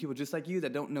 There's gonna be people just like you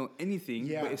that don't know anything,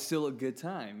 but it's still a good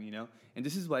time, you know. And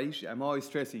this is why I'm always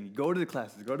stressing: go to the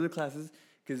classes,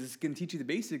 because it's gonna teach you the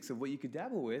basics of what you could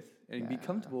dabble with and be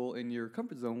comfortable in your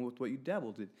comfort zone with what you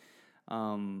dabbled in.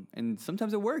 And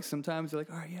sometimes it works. Sometimes they're like,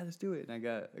 all right, yeah, let's do it. And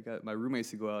I got my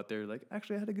roommates to go out there like,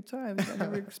 actually, I had a good time. I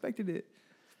never expected it.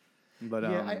 But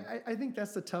I think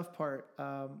that's the tough part.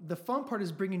 The fun part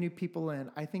is bringing new people in.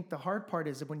 I think the hard part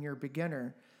is when you're a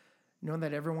beginner, knowing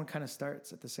that everyone kind of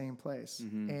starts at the same place.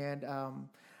 And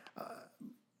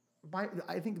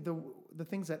I think the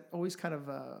things that always kind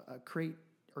of create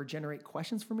or generate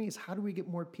questions for me is, how do we get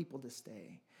more people to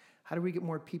stay? How do we get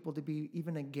more people to be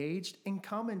even engaged and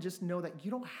come and just know that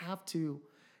you don't have to,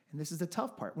 and this is the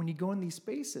tough part, when you go in these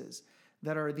spaces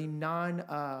that are the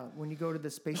when you go to the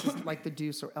spaces like the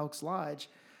Deuce or Elks Lodge,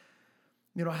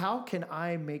 you know, how can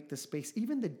I make the space,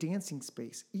 even the dancing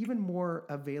space, even more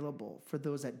available for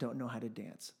those that don't know how to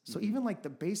dance? So even like the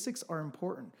basics are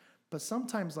important, but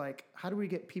sometimes like, how do we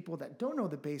get people that don't know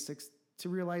the basics to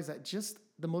realize that just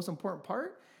the most important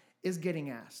part is getting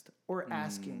asked or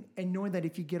asking, and knowing that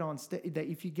if you get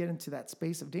if you get into that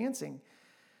space of dancing,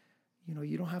 you know,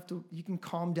 you don't have to, you can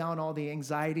calm down all the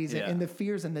anxieties and the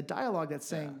fears and the dialogue that's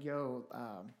saying, yo,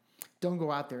 don't go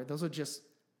out there. Those are just,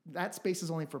 that space is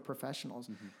only for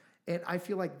professionals. And I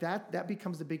feel like that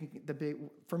becomes the big,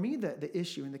 for me, the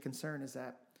issue and the concern is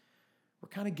that we're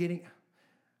kind of getting,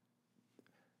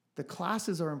 the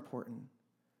classes are important.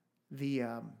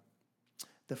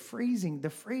 The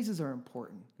phrases are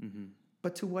important,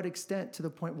 but to what extent? To the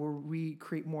point where we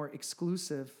create more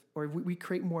exclusive, or we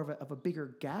create more of a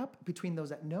bigger gap between those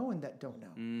that know and that don't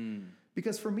know.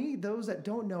 Because for me, those that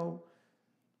don't know,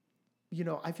 you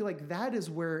know, I feel like that is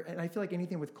where, and I feel like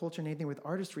anything with culture and anything with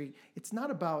artistry, it's not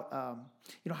about,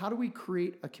 you know, how do we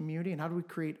create a community and how do we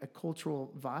create a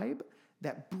cultural vibe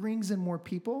that brings in more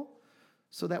people,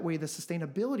 so that way the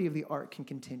sustainability of the art can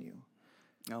continue.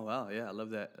 Oh wow, yeah, I love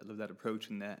that. I love that approach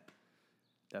and that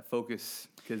focus,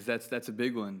 because that's a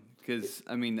big one. Because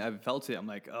I mean, I've felt it. I'm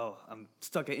like, oh, I'm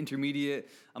stuck at intermediate.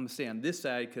 I'm gonna stay on this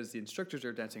side because the instructors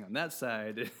are dancing on that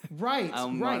side. Right,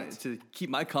 right. To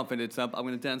keep my confidence up, I'm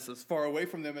gonna dance as far away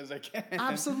from them as I can.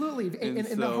 Absolutely. And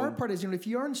the hard part is, you know, if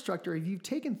you're an instructor, if you've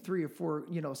taken 3 or 4,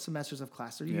 you know, semesters of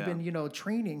class, or you've been, you know,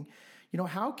 training, you know,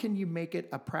 how can you make it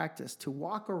a practice to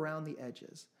walk around the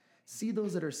edges, see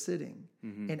those that are sitting,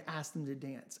 and ask them to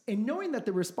dance, and knowing that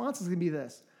the response is going to be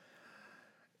this.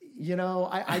 You know,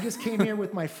 I just came here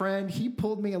with my friend. He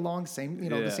pulled me along, the same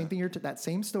thing. That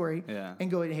same story,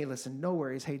 and go, hey, listen, no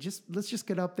worries. Hey, let's just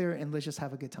get up there and let's just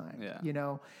have a good time. Yeah. You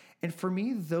know, and for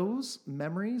me, those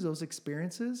memories, those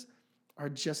experiences, are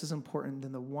just as important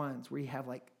than the ones where you have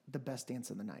like the best dance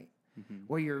of the night,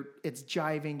 where it's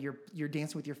jiving, you're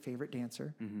dancing with your favorite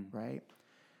dancer, right?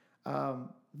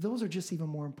 Those are just even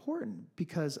more important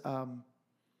because,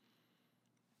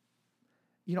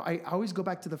 you know, I always go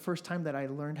back to the first time that I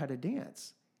learned how to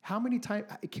dance. How many times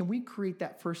can we create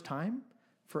that first time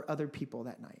for other people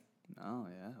that night? Oh,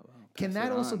 yeah. Wow. Can Pass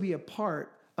that it also on. be a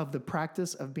part of the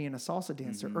practice of being a salsa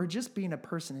dancer or just being a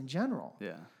person in general?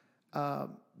 Yeah.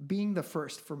 Being the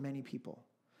first for many people.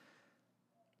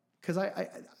 Because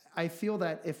I feel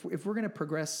that if we're going to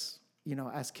progress,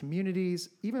 as communities,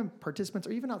 even participants,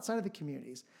 or even outside of the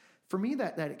communities, for me,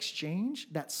 that exchange,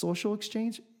 that social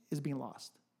exchange, is being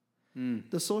lost.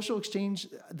 The social exchange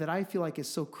that I feel like is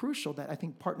so crucial, that I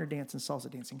think partner dance and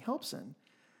salsa dancing helps in,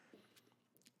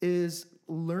 is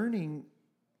learning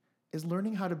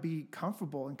how to be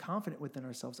comfortable and confident within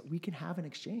ourselves, that we can have an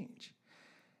exchange,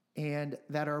 and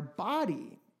that our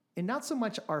body, and not so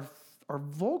much our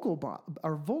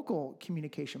vocal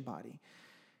communication body,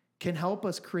 can help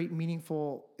us create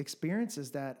meaningful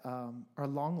experiences that are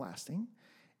long lasting,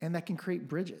 and that can create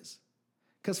bridges.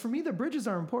 Because for me, the bridges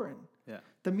are important. Yeah.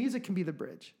 The music can be the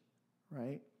bridge,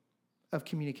 right, of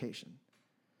communication.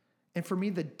 And for me,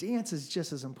 the dance is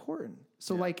just as important.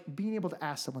 So like being able to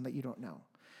ask someone that you don't know,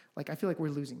 like I feel like we're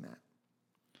losing that.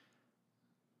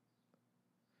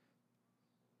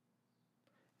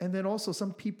 And then also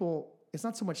some people, it's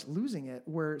not so much losing it,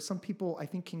 where some people I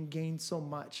think can gain so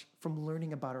much from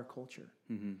learning about our culture.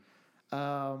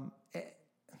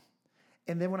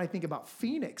 And then when I think about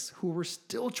Phoenix, who we're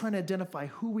still trying to identify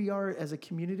who we are as a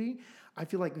community, I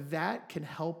feel like that can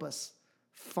help us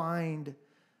find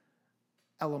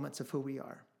elements of who we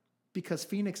are. Because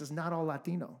Phoenix is not all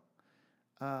Latino,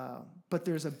 but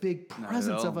there's a big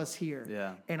presence of us here.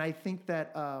 Yeah. And I think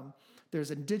that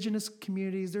there's indigenous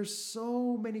communities. There's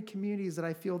so many communities that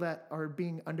I feel that are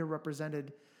being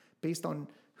underrepresented based on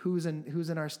who's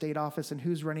in our state office and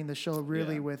who's running the show,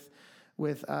 really, with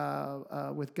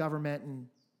government and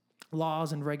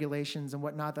laws and regulations and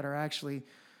whatnot that are actually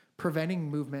preventing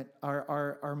movement,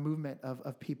 our movement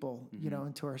of people,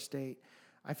 into our state.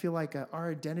 I feel like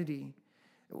our identity,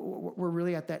 we're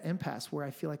really at that impasse where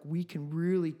I feel like we can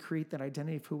really create that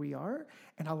identity of who we are.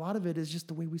 And a lot of it is just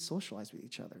the way we socialize with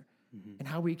each other and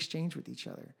how we exchange with each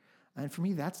other. And for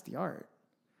me, that's the art.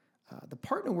 The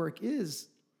partner work is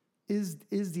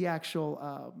the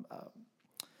actual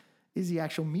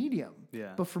medium.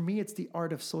 Yeah. But for me, it's the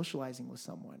art of socializing with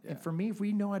someone. Yeah. And for me, if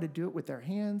we know how to do it with our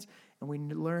hands, and we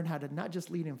learn how to not just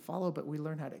lead and follow, but we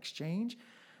learn how to exchange,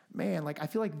 man, like I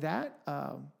feel like that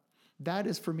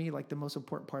is for me like the most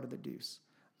important part of the Deuce.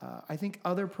 I think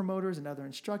other promoters and other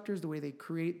instructors, the way they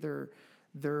create their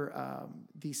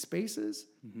these spaces,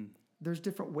 there's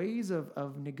different ways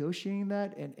of negotiating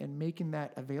that and making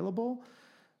that available.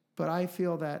 But I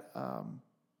feel that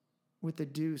with the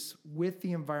Deuce, with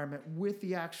the environment, with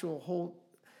the actual whole,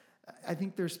 I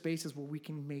think there's spaces where we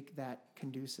can make that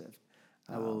conducive.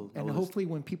 Hopefully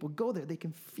when people go there, they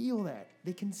can feel that.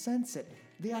 They can sense it.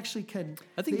 They actually can.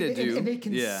 I think they do. And they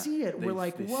can see it. We're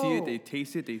like, they whoa. They see it, they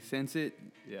taste it, they sense it.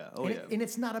 Yeah. And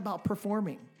it's not about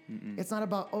performing. It's not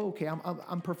about,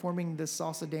 I'm performing this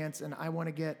salsa dance and I want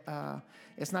to get,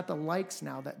 it's not the likes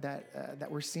now that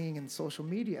we're seeing in social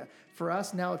media. For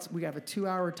us now, we have a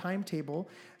 2-hour timetable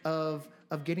of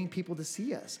getting people to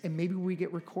see us, and maybe we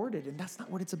get recorded, and that's not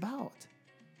what it's about.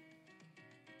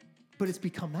 But it's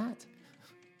become that.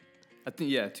 I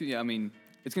think, I mean,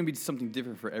 it's going to be something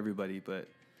different for everybody, but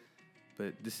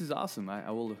this is awesome. I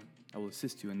will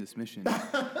assist you in this mission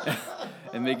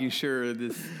and making sure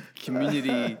this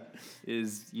community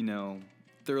is,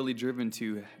 thoroughly driven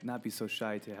to not be so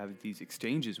shy to have these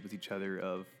exchanges with each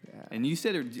other and you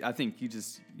said it, I think you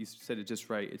said it just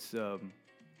right. It's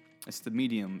the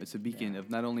medium. It's a beacon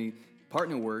of not only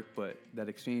partner work, but that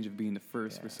exchange of being the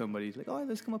first for somebody like, oh,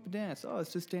 let's come up and dance. Oh,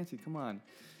 it's just dancing. Come on.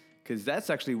 Because that's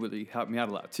actually really helped me out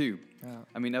a lot too. Yeah.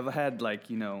 I mean, I've had a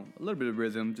little bit of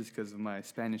rhythm just because of my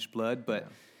Spanish blood, but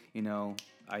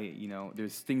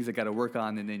there's things I got to work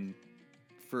on. And then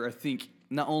I think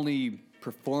not only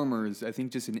performers, I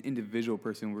think just an individual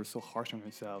person, we're so harsh on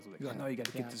ourselves. We're like, oh no, you got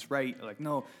to get this right. Like,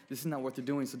 no, this is not what they're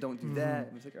doing, so don't do that.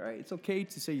 And it's like, all right, it's okay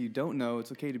to say you don't know.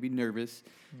 It's okay to be nervous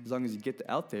as long as you get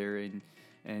out there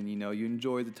and you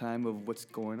enjoy the time of what's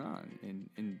going on.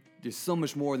 And there's so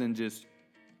much more than just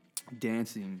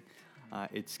dancing.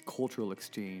 It's cultural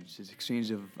exchange. It's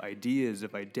exchange of ideas,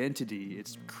 of identity.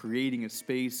 It's creating a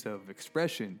space of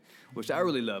expression, which I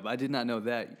really love. I did not know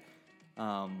that.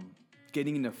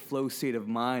 Getting in a flow state of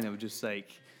mind of just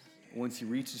like, once you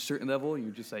reach a certain level, you're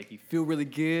just like, you feel really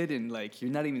good and like, you're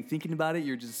not even thinking about it.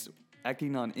 You're just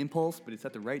acting on impulse, but it's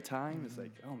at the right time. It's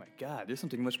like, oh my God, there's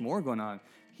something much more going on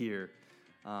here,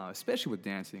 especially with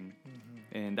dancing.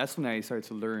 And that's when I started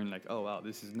to learn like, oh wow,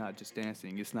 this is not just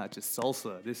dancing. It's not just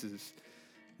salsa.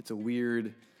 It's a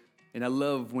weird, and I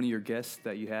love one of your guests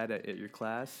that you had at your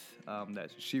class, that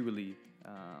she really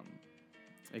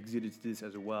exuded this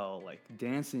as well. Like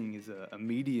dancing is a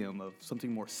medium of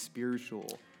something more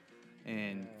spiritual,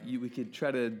 and we could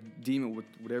try to deem it with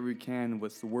whatever we can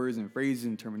with the words and phrases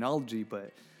and terminology,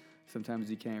 but sometimes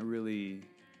you can't really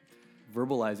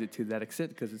verbalize it to that extent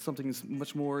because it's something that's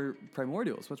much more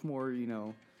primordial. It's much more,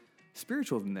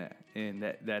 spiritual than that. And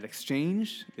that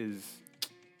exchange is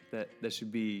that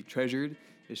should be treasured.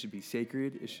 It should be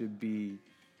sacred. It should be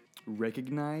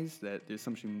recognized that there's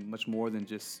something much more than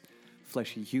just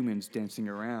fleshy humans dancing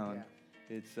around.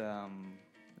 Yeah.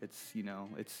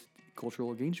 It's cultural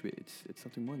engagement. It's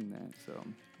something more than that. So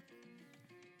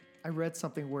I read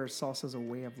something where salsa is a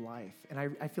way of life, and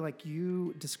I feel like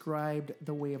you described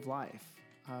the way of life.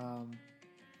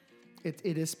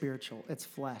 It is spiritual. It's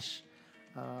flesh.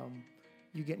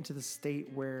 You get into the state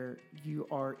where you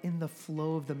are in the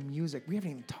flow of the music. We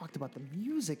haven't even talked about the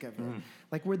music of it,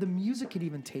 like where the music can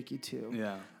even take you to.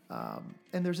 Yeah.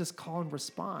 And there's this call and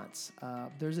response.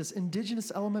 There's this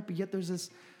indigenous element, but yet there's this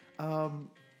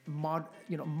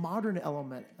modern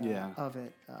element of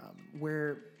it,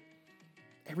 where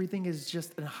everything is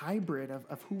just a hybrid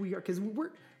of who we are, because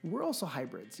we're also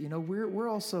hybrids. We're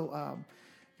also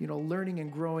learning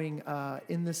and growing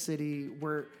in the city.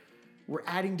 We're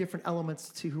adding different elements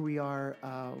to who we are.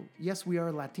 Yes, we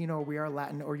are Latino, or we are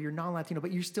Latin, or you're non-Latino,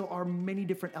 but you still are many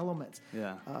different elements.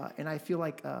 Yeah. And I feel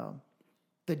like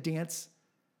the dance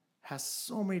has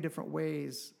so many different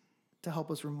ways to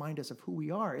help us remind us of who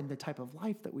we are and the type of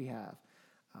life that we have.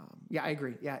 I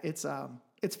agree. Yeah, it's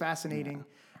fascinating.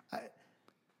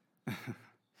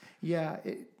 Yeah.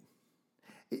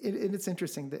 It's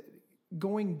interesting that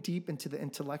going deep into the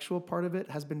intellectual part of it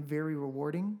has been very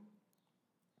rewarding.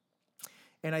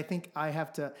 And I think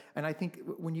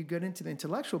when you get into the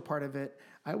intellectual part of it,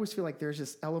 I always feel like there's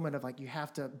this element of like you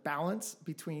have to balance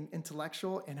between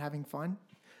intellectual and having fun.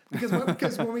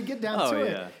 Because when we get down to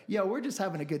it, we're just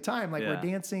having a good time. Like we're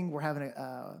dancing, we're having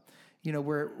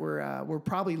we're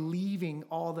probably leaving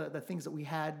all the things that we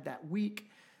had that week,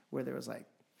 where there was like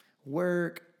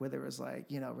work, where there was like,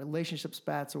 relationship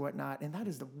spats or whatnot. And that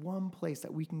is the one place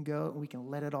that we can go and we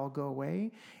can let it all go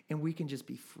away and we can just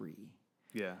be free.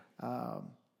 Yeah.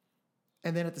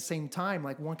 And then at the same time,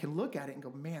 like one can look at it and go,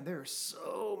 man, there are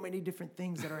so many different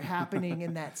things that are happening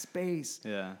in that space.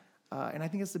 Yeah. And I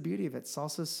think it's the beauty of it.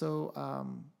 Salsa is so,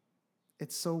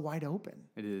 it's so wide open.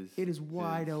 It is. It is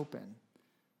wide open.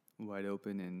 Wide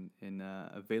open and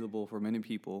available for many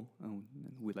people.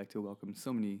 We'd like to welcome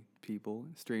so many people,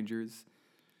 strangers.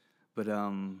 But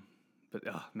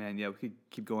man, yeah, we could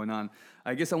keep going on.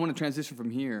 I guess I want to transition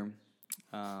from here.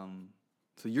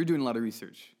 So you're doing a lot of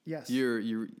research. Yes.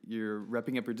 You're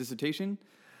wrapping up your dissertation.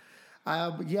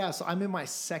 So I'm in my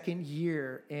second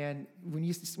year, and when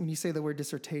you say the word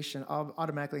dissertation,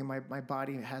 automatically my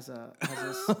body has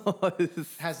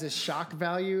this shock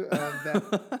value of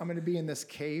that I'm going to be in this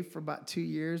cave for about 2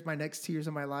 years, my next 2 years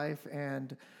of my life,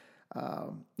 and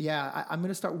I'm going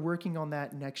to start working on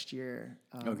that next year.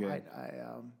 Okay.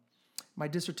 My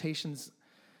dissertation's,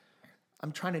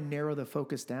 I'm trying to narrow the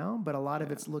focus down, but a lot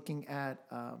of it's looking at,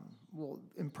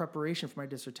 in preparation for my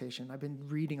dissertation, I've been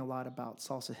reading a lot about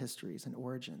salsa histories and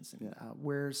origins and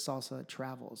where salsa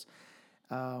travels.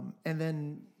 And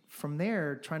then from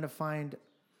there, trying to find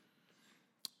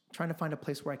a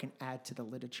place where I can add to the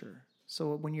literature.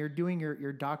 So when you're doing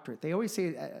your doctorate, they always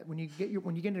say when you get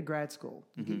into grad school,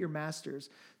 you get your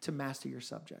master's to master your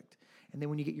subject. And then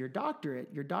when you get your doctorate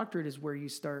is where you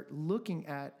start looking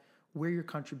at where your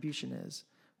contribution is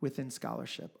within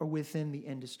scholarship or within the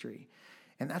industry.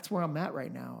 And that's where I'm at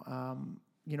right now.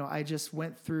 I just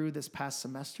went through this past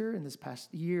semester and this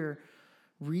past year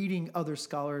reading other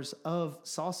scholars of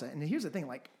salsa. And here's the thing,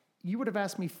 like you would have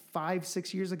asked me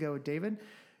 5-6 years ago, David,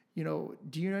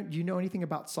 do you know anything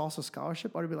about salsa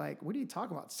scholarship? I'd be like, what are you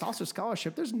talking about? Salsa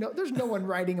scholarship? There's no one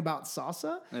writing about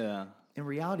salsa. Yeah. In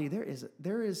reality,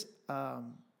 there is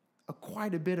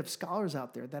quite a bit of scholars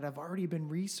out there that have already been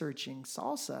researching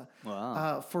salsa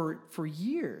for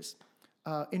years.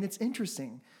 And it's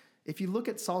interesting. If you look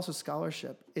at salsa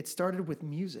scholarship, it started with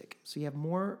music. So you have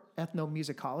more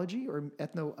ethnomusicology or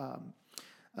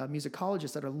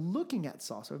musicologists that are looking at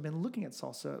salsa, have been looking at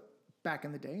salsa back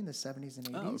in the day in the 70s and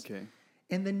 80s. Oh, okay.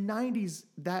 In the 90s,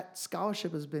 that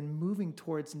scholarship has been moving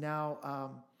towards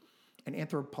now an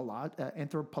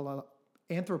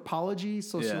anthropology,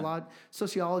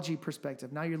 sociology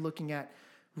perspective. Now you're looking at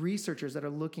researchers that are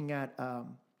looking at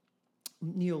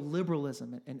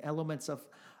neoliberalism and elements of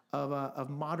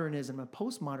modernism and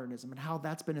postmodernism and how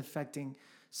that's been affecting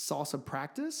salsa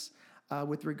practice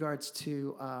with regards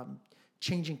to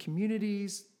changing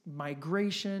communities,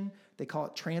 migration. They call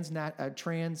it trans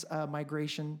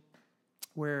migration,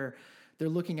 where They're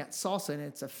looking at salsa and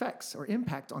its effects or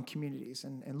impact on communities,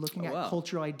 and looking at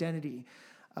cultural identity.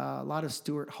 A lot of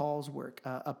Stuart Hall's work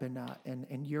up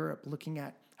in Europe, looking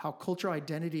at how cultural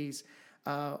identities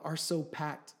are so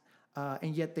packed,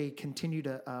 and yet they continue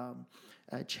to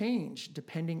change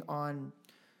depending on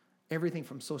everything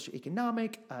from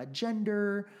socioeconomic,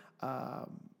 gender,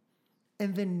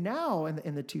 and then now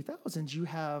in the 2000s, you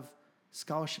have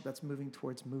scholarship that's moving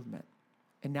towards movement,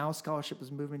 and now scholarship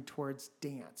is moving towards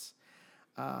dance,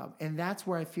 and that's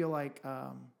where I feel like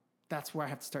that's where I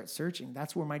have to start searching.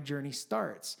 That's where my journey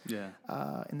starts. Yeah.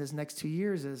 In this next 2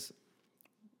 years is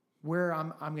where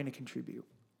I'm going to contribute,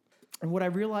 and what I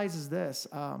realize is this: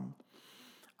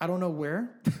 I don't know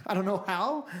where, I don't know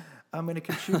how I'm going to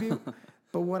contribute,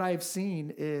 but what I've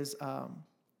seen is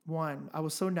one, I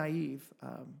was so naive,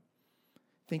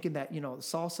 thinking that,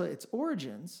 salsa, its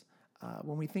origins,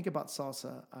 when we think about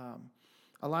salsa,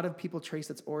 a lot of people trace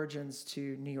its origins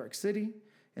to New York City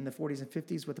in the 40s and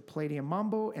 50s with the Palladium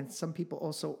Mambo, and some people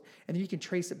also, and you can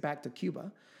trace it back to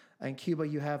Cuba. In Cuba,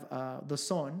 you have the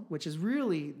son, which is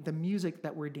really the music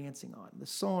that we're dancing on. The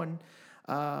son,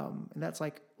 and that's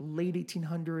like late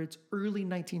 1800s, early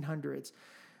 1900s.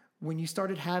 When you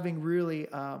started having really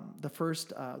the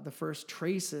first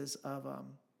traces of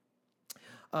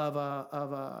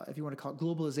if you want to call it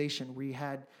globalization, where you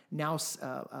had now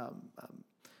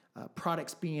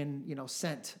products being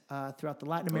sent throughout the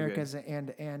Latin Americas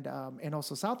and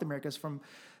also South Americas from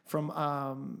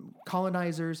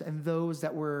colonizers and those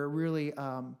that were really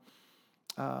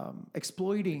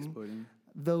exploiting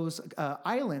those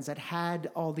islands that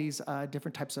had all these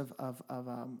different types of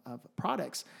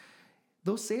products.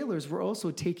 Those sailors were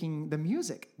also taking the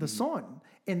music, the son,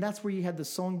 and that's where you had the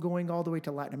son going all the way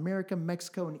to Latin America,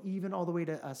 Mexico, and even all the way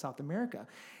to South America.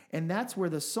 And that's where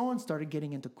the son started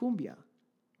getting into cumbia,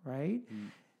 right?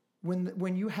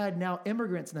 When you had now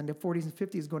immigrants in the 40s and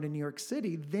 50s going to New York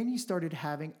City, then you started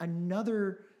having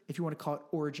another, if you want to call it,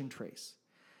 origin trace.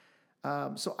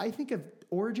 So I think of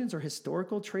origins or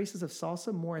historical traces of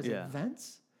salsa more as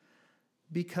events,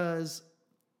 because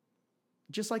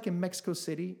just like in Mexico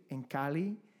City, in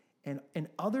Cali, and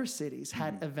other cities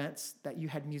had events that you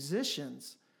had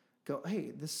musicians go,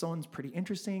 hey, this song's pretty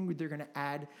interesting. They're gonna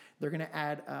add,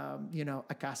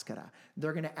 a cascara.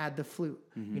 They're gonna add the flute.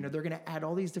 They're gonna add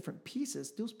all these different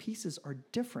pieces. Those pieces are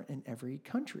different in every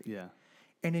country. Yeah.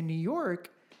 And in New York,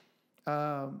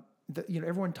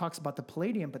 everyone talks about the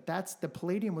Palladium, but the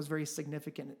Palladium was very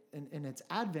significant in its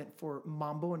advent for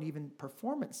mambo and even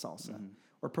performance salsa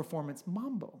or performance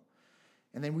mambo.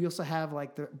 And then we also have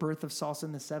like the birth of salsa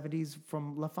in the 70s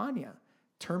from La Fania,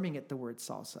 terming it the word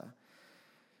salsa.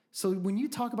 So when you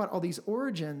talk about all these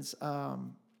origins,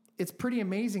 it's pretty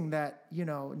amazing that,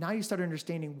 now you start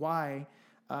understanding why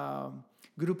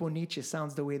Grupo Nietzsche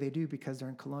sounds the way they do because they're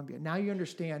in Colombia. Now you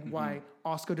understand why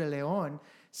Oscar de Leon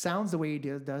sounds the way he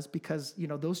does because,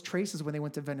 those traces when they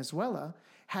went to Venezuela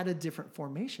had a different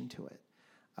formation to it.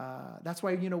 That's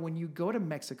why, when you go to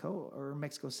Mexico or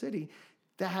Mexico City,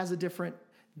 that has a different,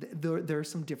 there are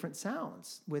some different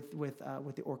sounds with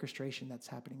the orchestration that's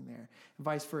happening there, and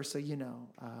vice versa,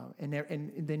 and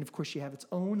then of course you have its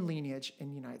own lineage in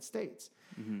the United States.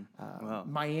 Wow.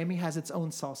 Miami has its own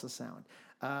salsa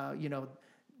sound.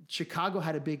 Chicago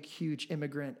had a big, huge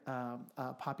immigrant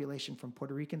population from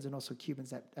Puerto Ricans and also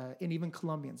Cubans and even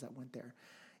Colombians that went there.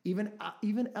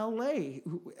 Even LA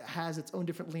has its own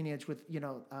different lineage with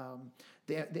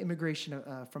the immigration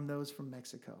from those from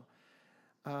Mexico.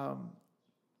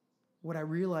 What I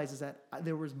realized is that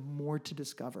there was more to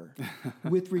discover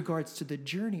with regards to the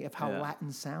journey of how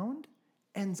Latin sound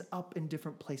ends up in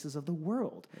different places of the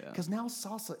world. Because now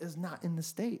salsa is not in the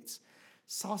States.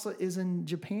 Salsa is in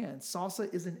Japan.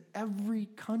 Salsa is in every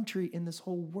country in this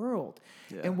whole world.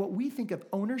 Yeah. And what we think of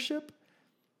ownership,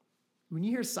 when you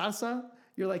hear salsa,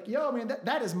 you're like, yo, man,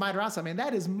 that is my raza, man.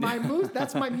 That is my music.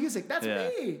 That's my music. That's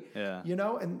me. Yeah.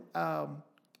 And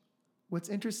what's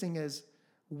interesting is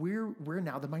we're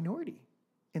now the minority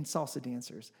in salsa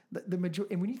dancers. The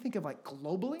majority, and when you think of like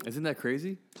globally, isn't that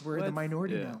crazy? We're the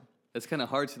minority now. It's kind of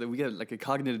hard to that we get like a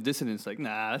cognitive dissonance. Like,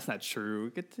 nah, that's not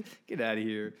true. Get out of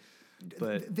here.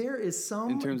 But there is some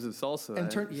in terms of salsa.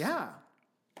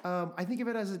 I think of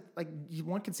it as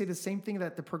one can say the same thing,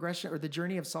 that the progression or the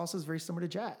journey of salsa is very similar to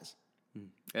jazz.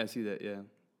 I see that. Yeah,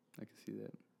 I can see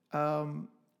that.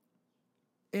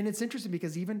 And it's interesting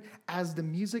because even as the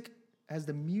music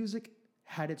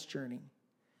had its journey,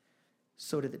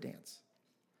 so did the dance.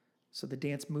 So the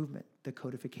dance movement, the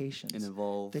codifications, and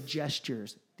evolve, the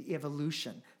gestures, the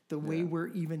evolution, the way we're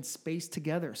even spaced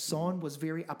together. Son was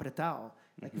very apretado,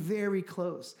 like very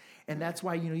close. And that's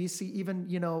why, you see even,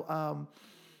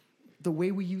 the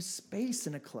way we use space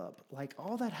in a club, like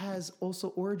all that has also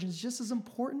origins just as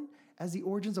important as the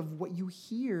origins of what you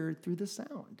hear through the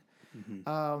sound.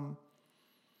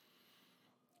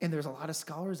 And there's a lot of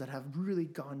scholars that have really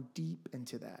gone deep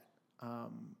into that.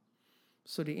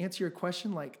 So to answer your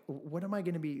question, like, what am I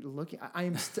going to be looking?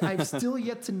 I'm still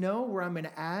yet to know where I'm going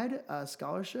to add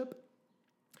scholarship.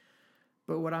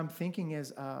 But what I'm thinking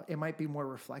is it might be more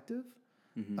reflective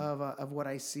of what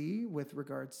I see with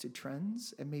regards to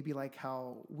trends, and maybe like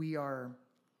how we're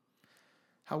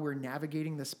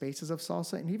navigating the spaces of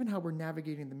salsa, and even how we're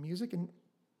navigating the music, and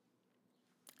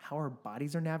how our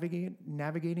bodies are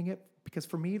navigating it. Because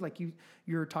for me, like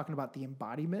you're talking about the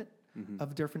embodiment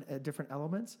of different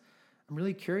elements. I'm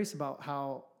really curious about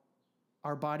how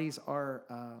our bodies are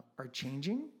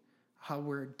changing, how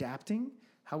we're adapting,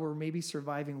 how we're maybe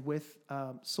surviving with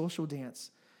social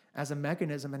dance as a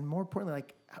mechanism, and more importantly,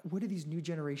 like what are these new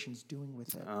generations doing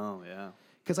with it? Oh, yeah.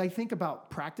 Because I think about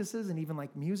practices and even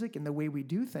like music and the way we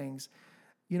do things.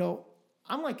 You know,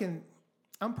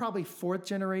 I'm probably fourth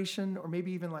generation, or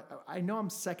maybe even like, I know I'm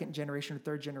second generation or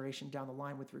third generation down the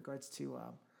line with regards to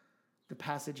the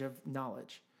passage of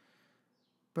knowledge.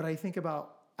 But I think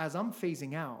about as I'm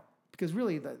phasing out, because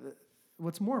really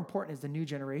what's more important is the new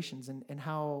generations and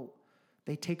how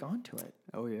they take on to it.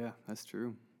 Oh, yeah, that's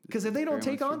true. Because if they don't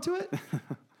take on to it,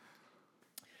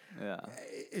 yeah,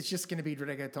 it's just going to be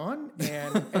reggaeton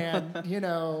and you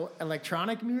know,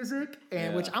 electronic music,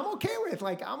 and which I'm okay with.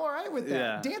 Like, I'm all right with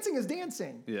that. Yeah. Dancing is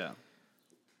dancing. Yeah.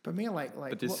 But man, like,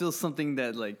 but there's still something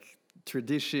that like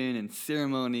tradition and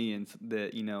ceremony and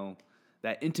that, you know,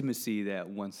 that intimacy that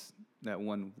one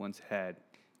once had.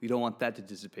 You don't want that to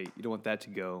dissipate. You don't want that to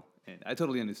go. And I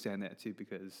totally understand that too,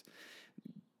 because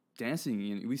dancing,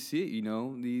 you know, we see it, you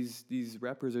know, these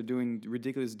rappers are doing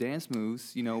ridiculous dance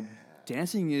moves. You know,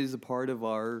 dancing is a part of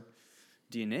our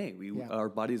DNA. Our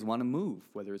bodies want to move,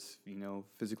 whether it's, you know,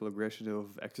 physical aggression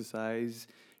of exercise,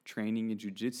 training in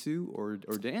jiu-jitsu, or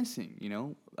dancing. You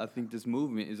know, I think this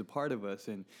movement is a part of us,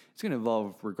 and it's going to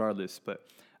evolve regardless. But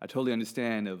I totally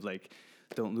understand of like,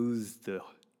 don't lose the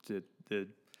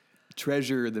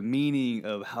treasure, the meaning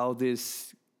of how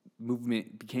this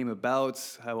movement became about,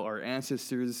 how our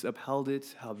ancestors upheld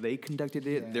it, how they conducted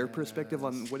it, their perspective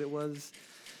on what it was.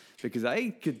 Because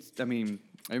I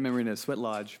remember in a sweat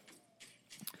lodge,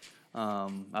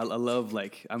 I love,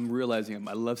 like, I'm realizing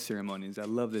I love ceremonies. I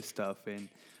love this stuff. And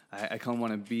I kind of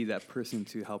want to be that person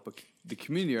to help the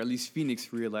community, or at least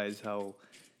Phoenix, realize how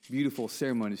beautiful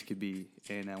ceremonies could be.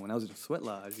 And when I was in a sweat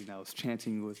lodge, you know, I was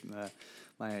chanting with my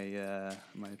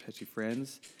Apache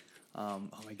friends. Oh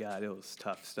my God, it was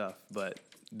tough stuff. But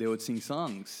they would sing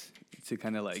songs to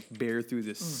kind of like bear through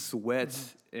the sweat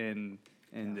and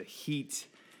the heat.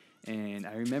 And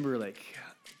I remember, like,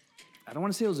 I don't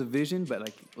want to say it was a vision,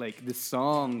 but like this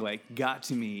song like got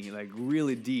to me like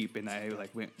really deep, and I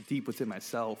like went deep within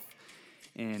myself,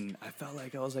 and I felt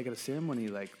like I was like at a ceremony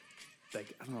like I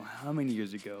don't know how many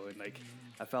years ago, and like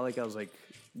I felt like I was like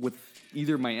with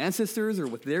either my ancestors or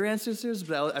with their ancestors,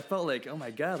 but I felt like, oh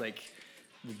my God, like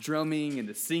the drumming and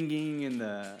the singing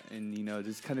and you know,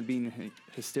 just kind of being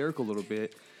hysterical a little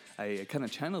bit. I kind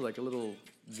of channeled like a little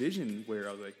vision where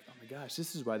I was like, oh my gosh,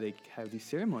 this is why they have these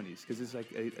ceremonies, because it's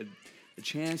like a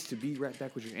chance to be right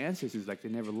back with your ancestors, like they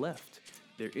never left.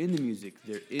 They're in the music.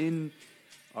 They're in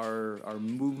our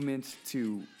movement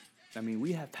to, I mean,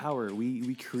 we have power.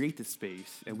 We create the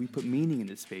space, and we put meaning in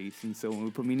the space. And so when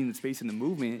we put meaning in the space in the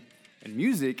movement and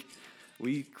music,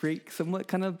 we create somewhat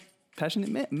kind of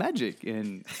passionate magic.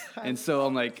 And so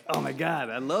I'm like, oh my God,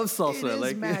 I love salsa. It is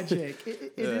like magic.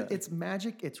 It's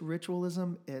magic. It's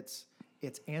ritualism. It's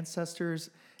ancestors.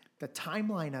 The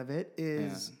timeline of it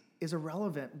is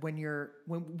irrelevant when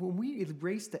we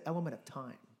erase the element of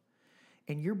time,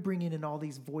 and you're bringing in all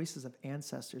these voices of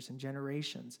ancestors and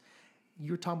generations.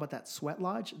 You're talking about that sweat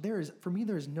lodge. For me,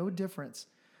 there is no difference.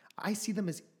 I see them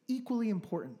as equally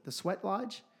important. The sweat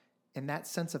lodge and that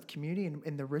sense of community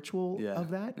and the ritual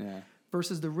of that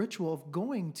versus the ritual of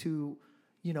going to,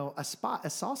 you know, a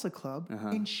salsa club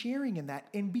and sharing in that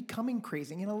and becoming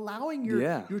crazy and allowing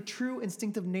your true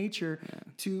instinctive nature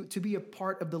to be a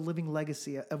part of the living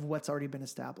legacy of what's already been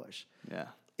established. Yeah.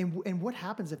 And what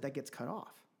happens if that gets cut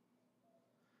off?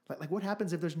 Like what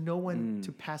happens if there's no one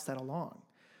to pass that along?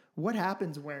 What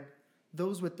happens when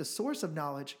those with the source of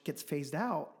knowledge gets phased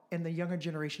out and the younger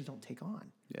generations don't take on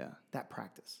that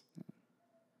practice?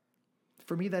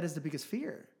 For me, that is the biggest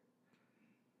fear.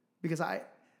 Because I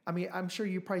mean, I'm sure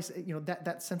you probably, you know,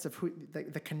 that sense of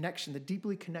the connection, the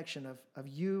deeply connection of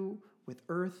you with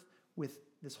Earth, with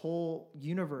this whole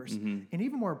universe. And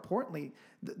even more importantly,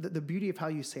 the beauty of how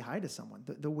you say hi to someone,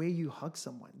 the way you hug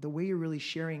someone, the way you're really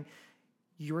sharing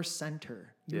your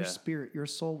center, your spirit, your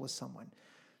soul with someone.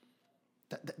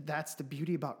 That's the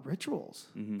beauty about rituals.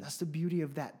 That's the beauty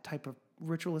of that type of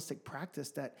ritualistic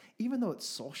practice, that even though it's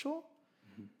social,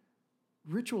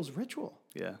 ritual's ritual.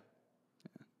 Yeah.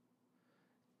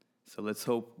 So let's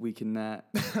hope we cannot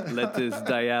let this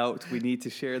die out. We need to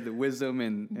share the wisdom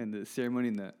and the ceremony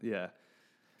and yeah,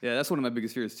 that's one of my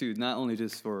biggest fears too. Not only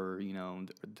just for,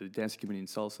 the dancing community and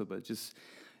salsa, but just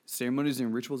ceremonies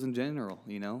and rituals in general.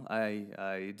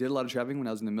 I did a lot of traveling when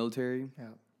I was in the military. Yeah.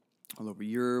 All over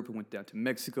Europe. I went down to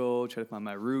Mexico, tried to find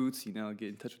my roots, get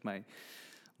in touch with my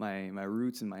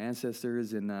roots and my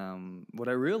ancestors. And what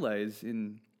I realized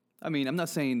I'm not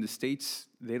saying the States,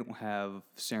 they don't have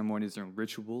ceremonies and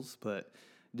rituals, but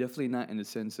definitely not in the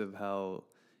sense of how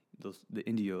the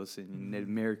Indios and Native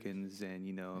Americans and,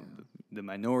 the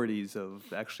minorities of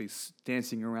actually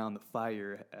dancing around the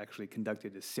fire actually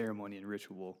conducted a ceremony and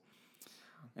ritual.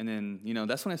 And then,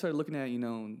 that's when I started looking at,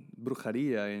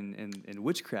 brujeria and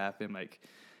witchcraft. And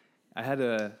I had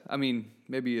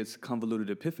maybe it's a convoluted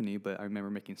epiphany, but I remember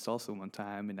making salsa one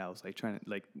time and I was trying to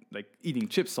like eating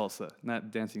chip salsa,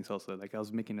 not dancing salsa. I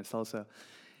was making a salsa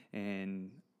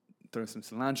and throwing some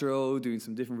cilantro, doing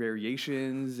some different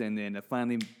variations. And then I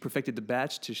finally perfected the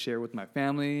batch to share with my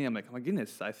family. I'm like, oh my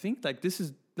goodness, I think this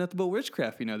is nothing but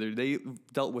witchcraft. They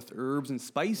dealt with herbs and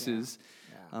spices. Yeah.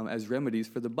 As remedies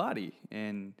for the body.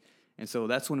 And so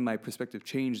that's when my perspective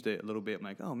changed a little bit. I'm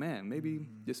like, oh man, maybe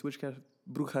this witchcraft,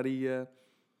 brujeria,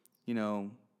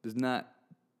 is not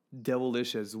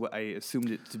devilish as what I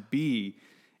assumed it to be.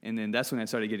 And then that's when I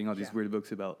started getting all these weird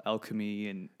books about alchemy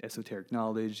and esoteric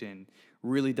knowledge and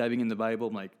really diving in the Bible.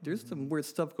 I'm like, there's some weird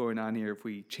stuff going on here if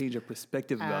we change our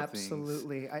perspective about things.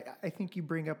 Absolutely. I think you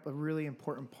bring up a really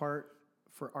important part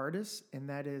for artists, and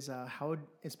that is how,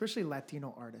 especially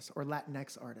Latino artists or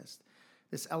Latinx artists,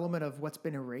 this element of what's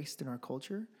been erased in our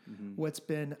culture, what's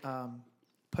been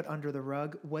put under the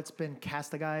rug, what's been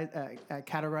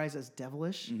categorized as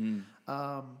devilish,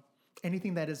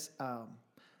 anything that is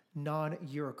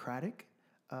non-bureaucratic.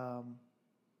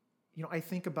 I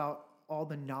think about all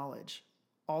the knowledge,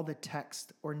 all the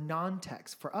text or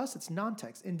non-text. For us, it's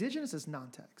non-text. Indigenous is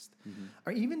non-text,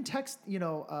 or even text,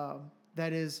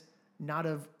 that is not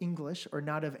of English or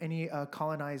not of any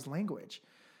colonized language,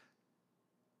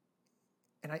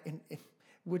 and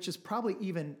which is probably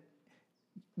even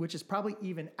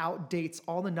outdates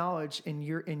all the knowledge in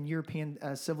European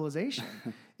civilization.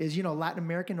 Is Latin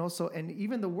American also, and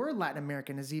even the word Latin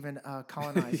American is even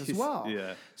colonized as well.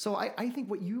 Yeah. So I think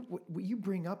what you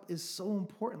bring up is so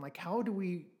important. Like how do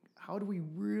we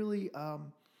really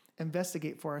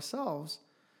investigate for ourselves,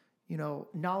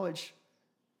 knowledge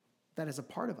that is a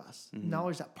part of us,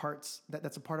 knowledge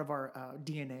that's a part of our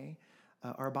DNA,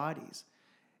 our bodies.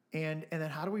 And then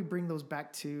how do we bring those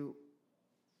back to,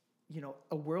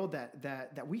 a world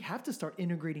that we have to start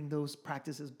integrating those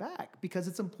practices back, because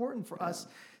it's important for us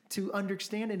to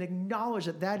understand and acknowledge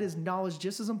that is knowledge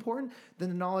just as important than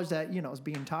the knowledge that, is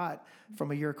being taught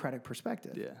from a bureaucratic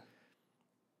perspective.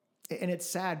 Yeah. And it's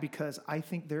sad because I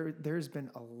think there's been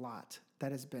a lot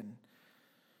that's been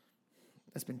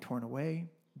torn away,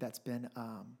 that's been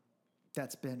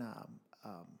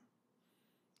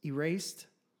erased,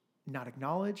 not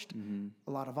acknowledged.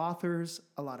 A lot of authors,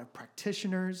 a lot of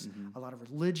practitioners, a lot of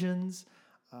religions.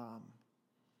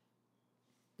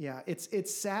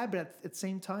 It's sad, but at the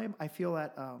same time, I feel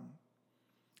that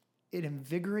it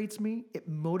invigorates me, it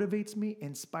motivates me,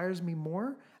 inspires me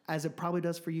more, as it probably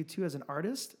does for you too as an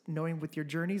artist, knowing with your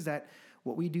journeys that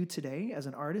what we do today as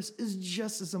an artist is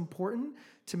just as important,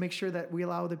 to make sure that we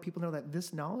allow other people to know that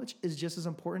this knowledge is just as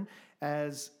important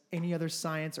as any other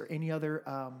science or any other,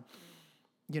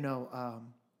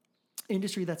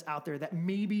 industry that's out there that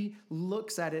maybe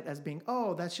looks at it as being,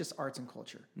 oh, that's just arts and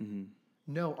culture.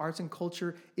 No, arts and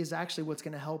culture is actually what's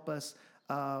going to help us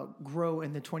grow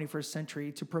in the 21st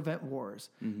century to prevent wars,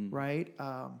 right?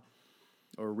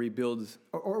 Or rebuild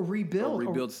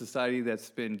society that's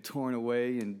been torn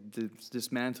away and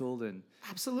dismantled. And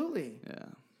absolutely, yeah.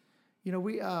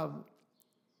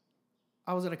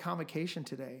 I was at a convocation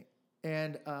today,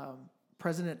 and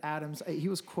President Adams, he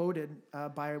was quoted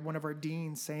by one of our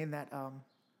deans saying that,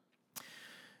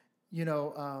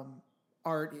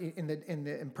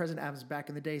 President Adams back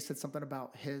in the day said something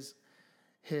about his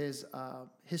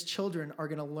children are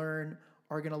going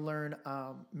to learn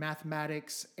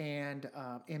mathematics and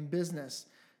business,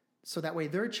 so that way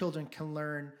their children can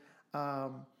learn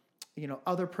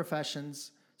other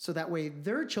professions, so that way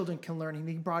their children can learn. And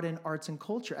he brought in arts and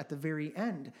culture at the very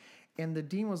end, and the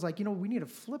dean was like, we need to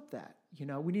flip that.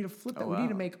 We need to flip that. Oh, wow. We need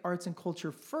to make arts and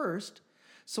culture first,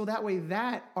 so that way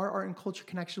that our art and culture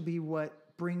can actually be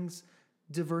what brings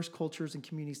diverse cultures and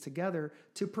communities together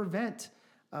to prevent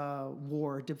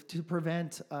war, to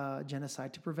prevent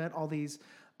genocide, to prevent all these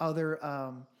other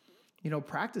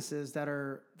practices that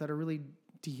are really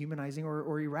dehumanizing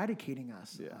or eradicating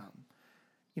us. Yeah.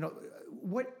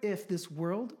 What if this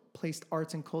world placed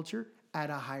arts and culture at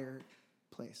a higher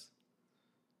place,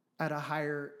 at a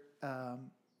higher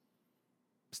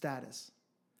status?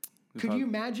 Could you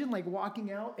imagine like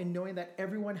walking out and knowing that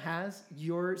everyone has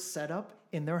your setup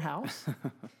in their house,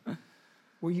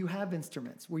 where you have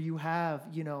instruments, where you have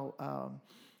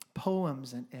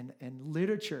poems and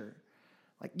literature?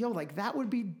 Like that would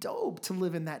be dope to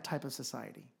live in that type of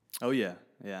society. Oh yeah,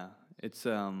 yeah. It's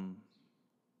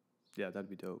yeah, that'd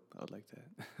be dope. I would like that.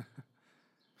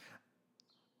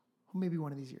 Maybe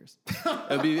one of these years.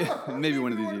 It'd be maybe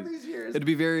one of these years. It'd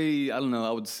be very, I don't know,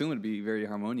 I would assume it'd be very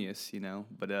harmonious,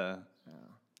 but I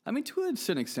mean, to a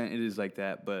certain extent it is like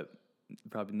that, but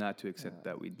probably not to the extent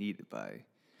that we need it by.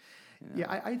 Yeah,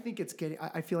 I think it's getting,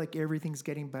 I feel like everything's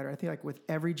getting better. I think like with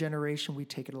every generation we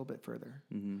take it a little bit further.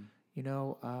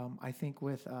 I think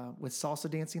with salsa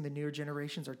dancing, the newer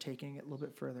generations are taking it a little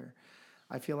bit further.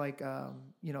 I feel like,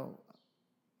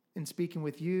 in speaking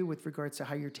with you with regards to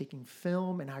how you're taking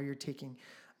film and how you're taking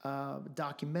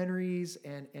documentaries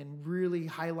and really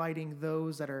highlighting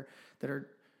those that are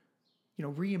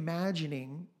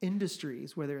reimagining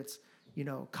industries, whether it's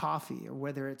coffee or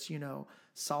whether it's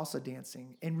salsa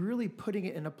dancing, and really putting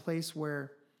it in a place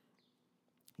where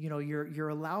you're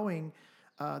allowing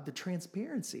the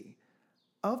transparency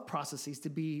of processes to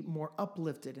be more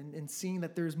uplifted and seeing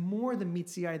that there's more than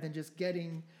meets the eye than just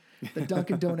getting the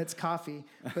Dunkin' Donuts coffee.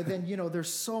 But then,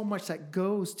 there's so much that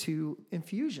goes to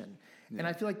infusion. Yeah. And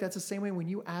I feel like that's the same way when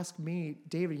you ask me,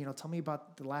 David, tell me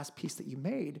about the last piece that you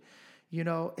made.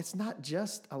 It's not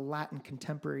just a Latin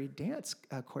contemporary dance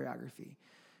choreography.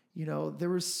 There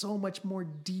was so much more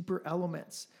deeper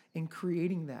elements in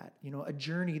creating that, a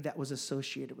journey that was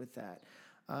associated with that.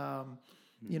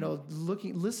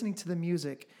 Listening to the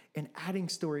music and adding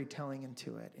storytelling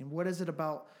into it. And what is it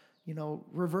about,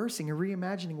 reversing and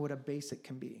reimagining what a basic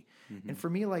can be. Mm-hmm. And for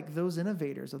me, like those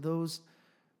innovators or those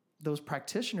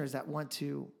practitioners that want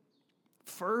to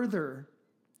further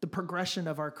the progression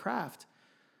of our craft,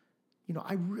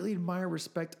 I really admire,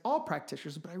 respect all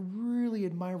practitioners, but I really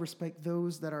admire, respect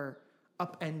those that are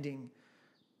upending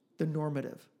the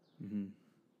normative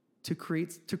to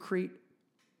create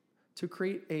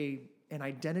an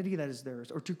identity that is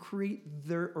theirs, or to create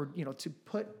to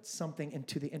put something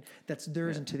that's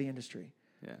theirs into the industry.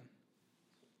 Yeah.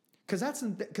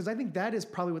 Because I think that is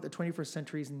probably what the 21st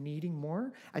century is needing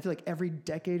more. I feel like every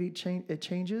decade it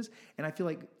changes, and I feel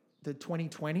like the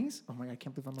 2020s. Oh my God, I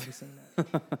can't believe I'm already saying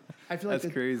that. I feel like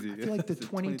that's crazy. I feel like the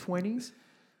 2020s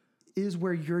is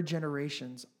where your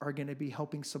generations are going to be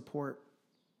helping support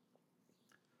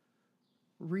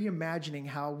reimagining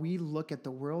how we look at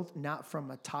the world, not from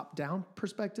a top-down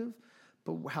perspective,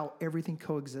 but how everything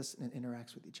coexists and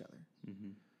interacts with each other.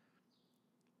 Mm-hmm.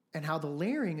 And how the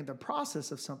layering and the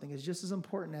process of something is just as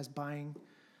important as buying.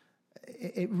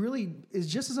 It really is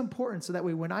just as important, so that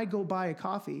way when I go buy a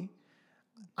coffee,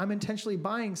 I'm intentionally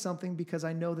buying something because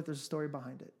I know that there's a story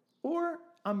behind it. Or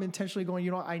I'm intentionally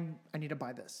going, I need to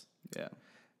buy this. Yeah.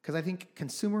 Because I think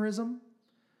consumerism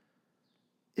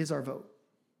is our vote.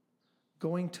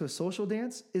 Going to a social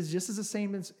dance is just as the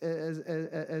same as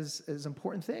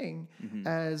important thing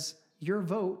as your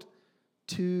vote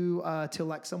to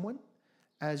elect someone,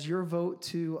 as your vote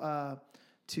to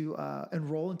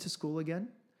enroll into school again.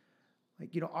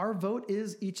 Like, our vote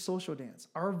is each social dance.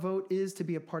 Our vote is to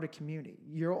be a part of community.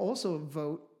 Your also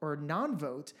vote or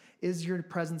non-vote is your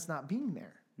presence not being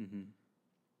there. Mm-hmm.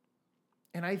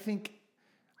 And I think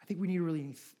we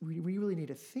really need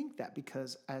to think that,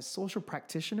 because as social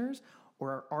practitioners or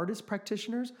our artist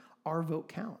practitioners, our vote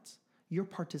counts. Your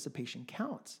participation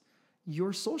counts.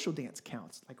 Your social dance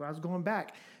counts. Like, when I was going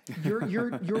back,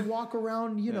 your walk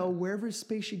around, wherever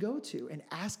space you go to, and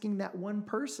asking that one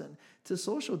person to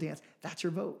social dance, that's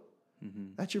your vote. Mm-hmm.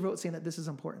 That's your vote saying that this is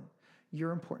important.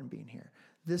 You're important being here.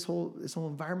 This whole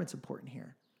environment's important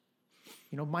here.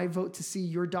 My vote to see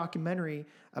your documentary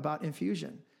about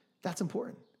infusion, that's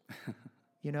important.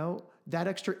 That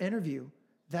extra interview,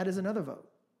 that is another vote,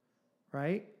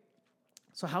 right?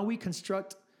 So how we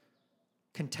construct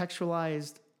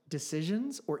contextualized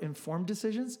decisions or informed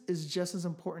decisions is just as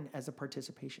important as the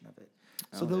participation of it.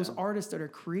 So those artists that are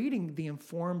creating the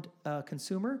informed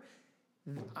consumer,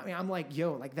 I mean, I'm like,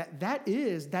 that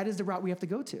is the route we have to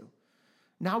go to.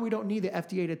 Now we don't need the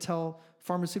FDA to tell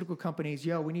pharmaceutical companies,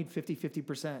 we need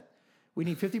 50%. We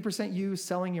need 50% you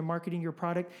selling, your marketing, your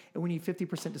product, and we need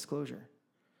 50% disclosure.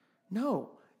 No,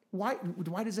 Why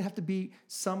does it have to be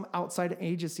some outside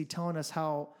agency telling us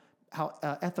how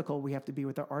ethical we have to be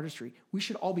with our artistry? We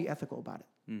should all be ethical about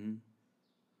it. Mm-hmm.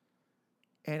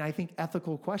 And I think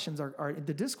ethical questions are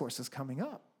the discourse is coming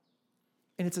up.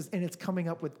 And it's coming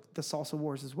up with the salsa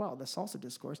wars as well, the salsa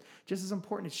discourse. Just as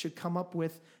important, it should come up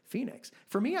with Phoenix.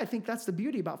 For me, I think that's the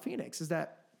beauty about Phoenix, is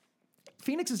that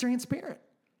Phoenix is transparent.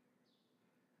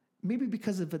 Maybe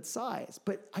because of its size,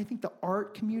 but I think the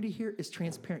art community here is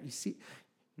transparent. You see,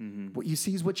 what you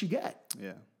see is what you get.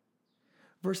 Yeah.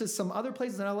 Versus some other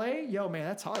places in LA, yo, man,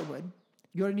 that's Hollywood.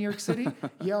 You go to New York City,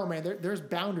 yo, man, there's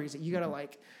boundaries that you gotta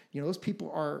those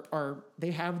people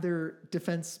they have their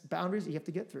defense boundaries that you have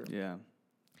to get through. Yeah.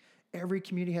 Every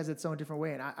community has its own different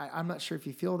way. And I'm not sure if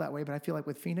you feel that way, but I feel like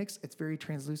with Phoenix, it's very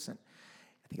translucent.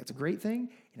 I think it's a great thing.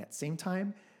 And at the same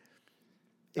time,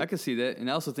 I can see that. And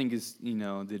I also think it's,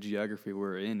 the geography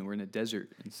we're in. We're in a desert.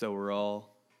 And so we're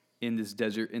all in this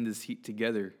desert, in this heat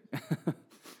together.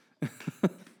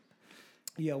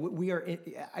 Yeah, we are.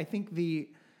 I think the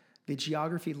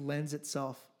geography lends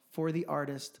itself for the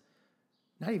artist,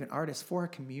 not even artist, for a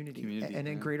community and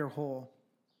a greater whole,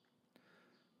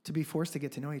 to be forced to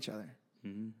get to know each other,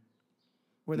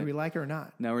 whether we like it or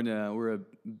not. Now we're a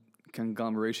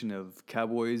conglomeration of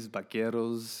cowboys,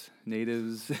 vaqueros,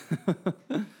 natives.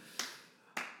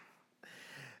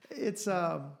 It's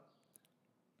I'm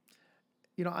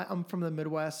from the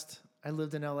Midwest. I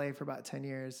lived in LA for about 10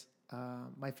 years.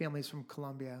 My family's from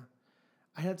Colombia.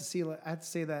 I have to say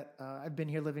that I've been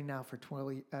here living now for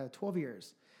 12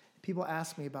 years. People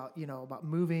ask me about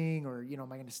moving or,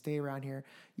 am I going to stay around here?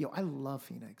 I love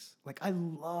Phoenix. I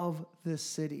love this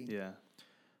city. Yeah.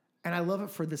 And I love it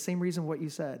for the same reason what you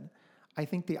said. I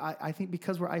think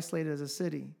because we're isolated as a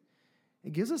city,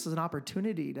 it gives us an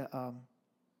opportunity to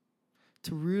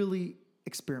really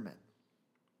experiment.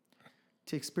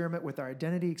 To experiment with our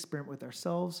identity, experiment with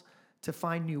ourselves, to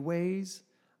find new ways.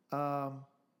 And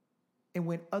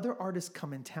when other artists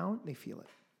come in town, they feel it.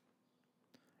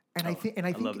 And I think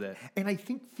love that. And I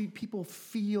think people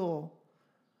feel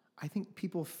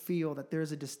that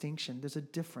there's a distinction, there's a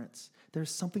difference.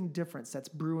 There's something different that's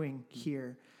brewing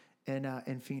here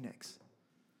in Phoenix.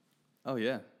 Oh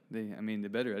yeah. They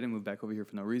better. I didn't move back over here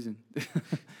for no reason.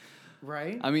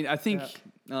 Right? I think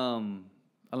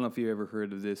I don't know if you ever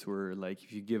heard of this where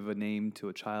if you give a name to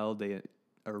a child, they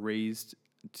are raised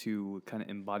to kind of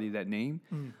embody that name.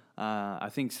 I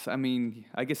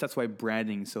guess that's why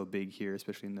branding is so big here,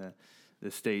 especially in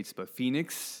the States. But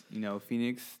Phoenix,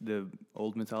 the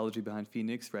old mythology behind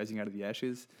Phoenix rising out of the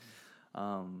ashes.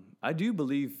 I do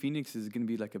believe Phoenix is going to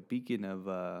be like a beacon of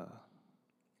the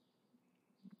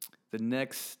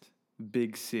next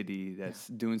big city that's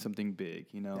doing something big.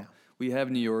 We have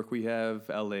New York, we have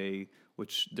LA,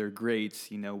 which they're great.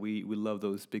 We love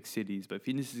those big cities, but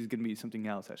Phoenix is going to be something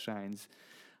else that shines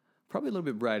probably a little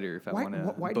bit brighter if I want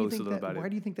to boast a little about it. Why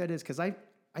do you think that is? Because I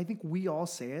think we all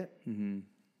say it, and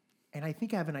I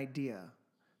think I have an idea.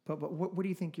 But what do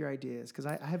you think your idea is? Because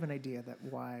I have an idea that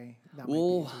why that might be as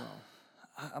well.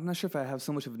 I'm not sure if I have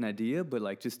so much of an idea,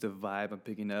 but just the vibe I'm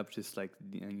picking up, just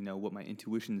what my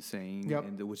intuition is saying,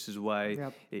 and which is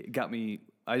why it got me.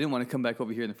 I didn't want to come back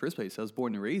over here in the first place. I was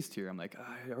born and raised here. I'm like,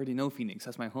 I already know Phoenix.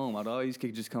 That's my home. I'd always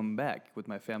could just come back with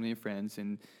my family and friends,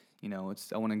 and I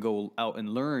want to go out and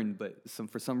learn. But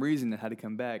for some reason, I had to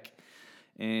come back.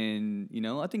 And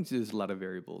I think there's a lot of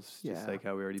variables, just like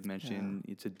how we already mentioned.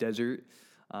 It's a desert.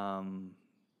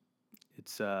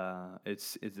 It's a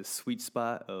sweet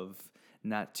spot of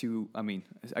not too.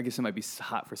 I guess it might be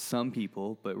hot for some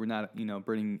people, but we're not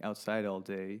burning outside all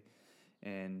day.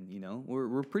 And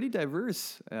we're pretty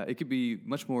diverse. It could be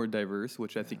much more diverse,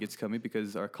 which I think it's coming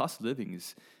because our cost of living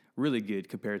is really good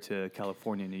compared to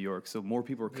California and New York. So more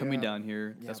people are coming down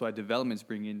here. That's why development's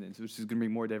bringing, which is going to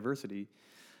bring more diversity.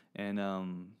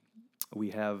 And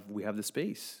we have the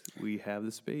space. We have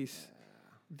the space.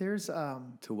 There's to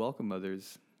welcome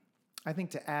others. I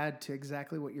think to add to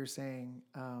exactly what you're saying.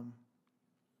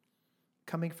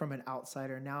 Coming from an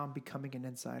outsider, now I'm becoming an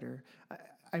insider.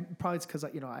 I probably it's because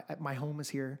my home is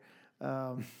here,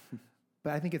 but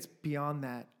I think it's beyond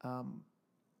that.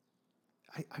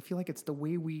 I feel like it's the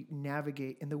way we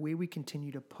navigate and the way we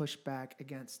continue to push back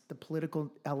against the political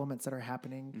elements that are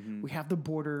happening. We have the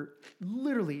border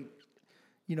literally,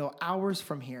 hours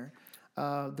from here.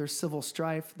 There's civil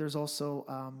strife. There's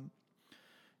also,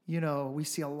 we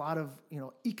see a lot of,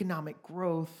 economic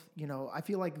growth. I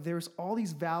feel like there's all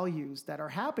these values that are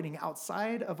happening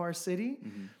outside of our city.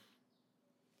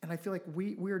 And I feel like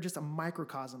we are just a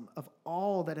microcosm of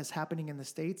all that is happening in the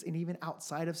States and even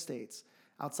outside of the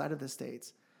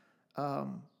States.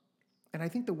 And I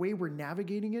think the way we're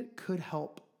navigating it could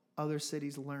help other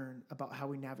cities learn about how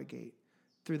we navigate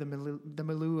through the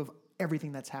milieu of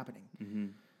everything that's happening. Mm-hmm.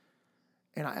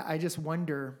 And I just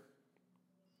wonder,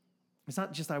 it's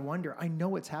not just I wonder, I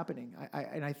know it's happening.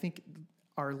 I think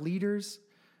our leaders,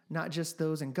 not just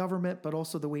those in government, but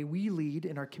also the way we lead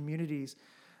in our communities,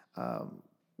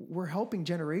 we're helping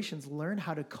generations learn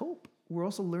how to cope. We're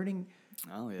also learning,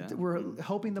 we're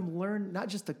helping them learn not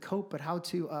just to cope, but how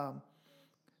to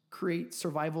create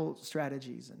survival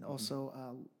strategies, and also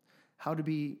how to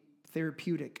be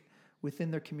therapeutic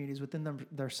within their communities, within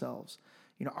themselves.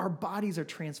 You know, our bodies are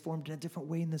transformed in a different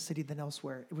way in the city than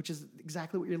elsewhere, which is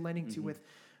exactly what you're lending to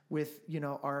with you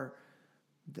know,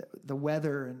 the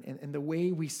weather and the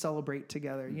way we celebrate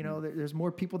together. You know, there's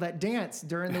more people that dance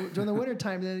during the winter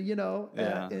time than, you know,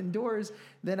 indoors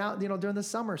than out, you know, during the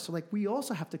summer. So like, we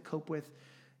also have to cope with,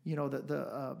 you know,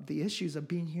 the issues of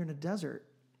being here in a desert.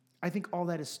 I think all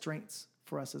that is strengths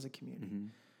for us as a community. Mm-hmm.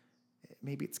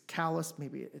 Maybe it's callous,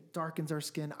 maybe it darkens our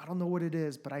skin. I don't know what it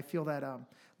is, but I feel that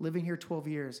living here 12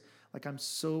 years, like, I'm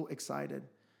so excited,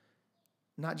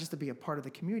 not just to be a part of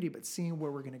the community, but seeing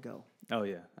where we're going to go. Oh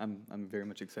yeah, I'm very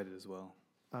much excited as well.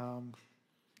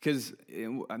 Because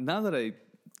now that I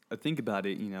think about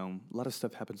it, you know, a lot of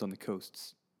stuff happens on the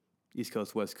coasts, East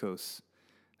Coast, West Coast.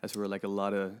 That's where like a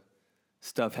lot of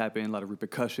stuff happened, a lot of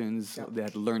repercussions. Yep. They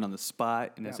had to learn on the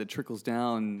spot, and as it trickles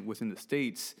down within the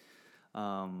states,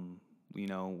 you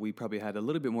know, we probably had a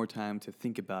little bit more time to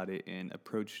think about it and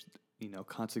approach, you know,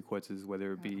 consequences,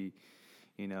 whether it be,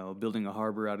 you know, building a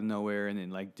harbor out of nowhere and then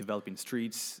like developing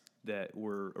streets that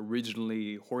were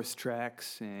originally horse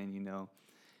tracks, and, you know,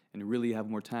 and really have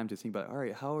more time to think about, all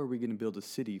right, how are we going to build a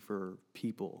city for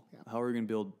people? Yeah. How are we going to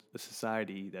build a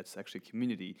society that's actually a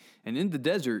community? And in the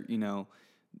desert, you know,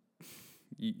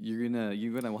 you're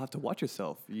gonna have to watch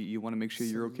yourself. You want to make sure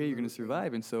you're okay. You're going to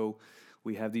survive. And so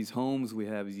we have these homes, we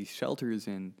have these shelters,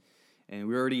 and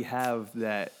we already have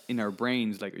that in our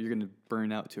brains. Like, you're going to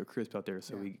burn out to a crisp out there.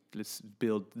 So let's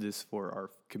build this for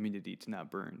our community to not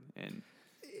burn. And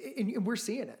we're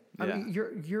seeing it. I mean,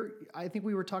 I think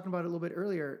we were talking about it a little bit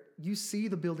earlier. You see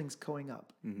the buildings going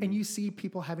up, and you see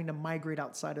people having to migrate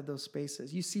outside of those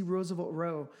spaces. You see Roosevelt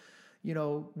Row, you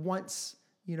know, once,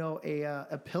 you know,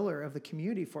 a pillar of the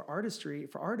community for artistry,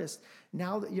 for artists.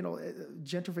 Now that, you know,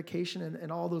 gentrification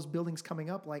and all those buildings coming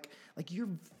up, like you're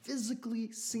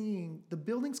physically seeing the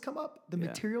buildings come up, the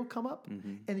material come up,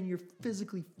 and then you're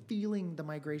physically feeling the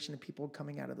migration of people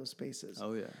coming out of those spaces.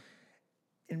 Oh yeah.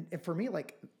 And for me,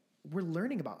 like, we're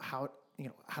learning about how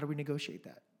do we negotiate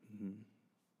that?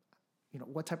 You know,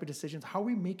 what type of decisions, how are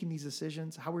we making these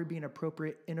decisions? How are we being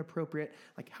appropriate, inappropriate?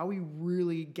 Like, how are we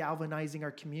really galvanizing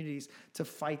our communities to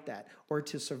fight that or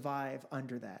to survive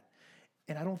under that?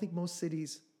 And I don't think most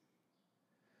cities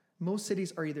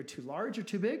are either too large or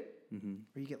too big,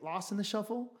 or you get lost in the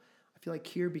shuffle. I feel like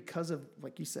here, because of,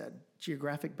 like you said,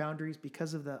 geographic boundaries,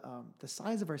 because of the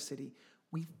size of our city,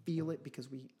 we feel it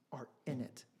because we are in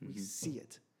it. We see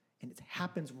it. And it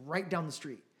happens right down the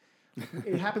street.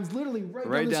 It happens literally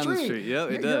right down the street. Yeah,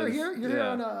 it does. You're here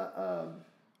on a...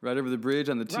 right over the bridge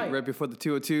on the right before the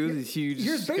 202. These huge...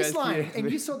 Here's baseline.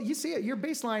 And you see it. Your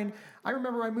baseline... I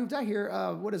remember I moved out here,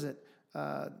 what is it?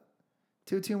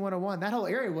 202 and 101. That whole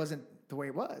area wasn't the way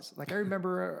it was. Like, I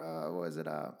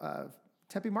remember,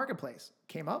 Tempe Marketplace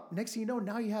came up. Next thing you know,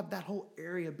 now you have that whole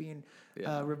area being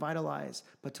revitalized.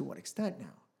 But to what extent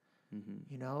now?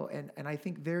 You know, and I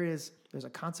think there's a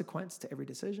consequence to every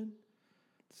decision.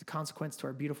 There's a consequence to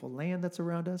our beautiful land that's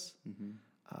around us.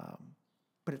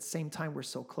 But at the same time, we're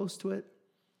so close to it,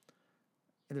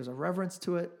 and there's a reverence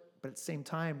to it. But at the same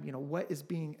time, you know, what's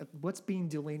being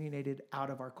delineated out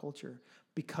of our culture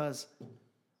because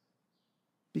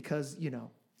you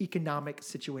know, economic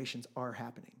situations are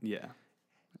happening. Yeah.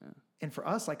 And for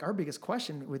us, like, our biggest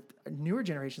question with newer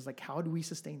generations, like, how do we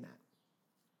sustain that?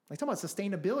 Like, talking about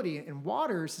sustainability and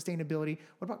water sustainability,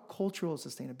 what about cultural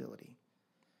sustainability?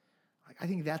 Like, I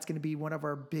think that's going to be one of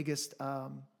our biggest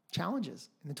challenges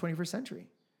in the 21st century,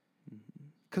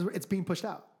 because it's being pushed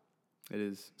out. It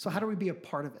is. So how do we be a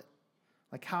part of it?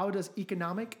 Like, how does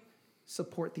economic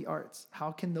support the arts?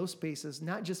 How can those spaces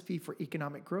not just be for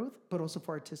economic growth, but also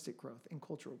for artistic growth and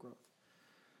cultural growth?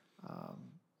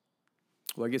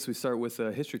 Well, I guess we start with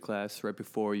a history class right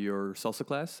before your salsa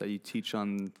class that you teach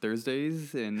on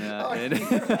Thursdays. And,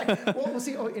 right. Well,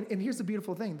 see, and here's the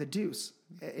beautiful thing, the Deuce,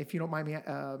 if you don't mind me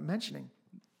mentioning.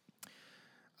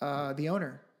 The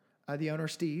owner,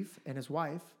 Steve, and his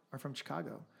wife are from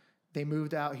Chicago. They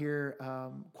moved out here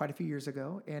quite a few years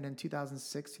ago, and in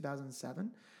 2006,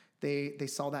 2007, they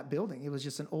saw that building. It was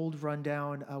just an old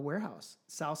rundown warehouse,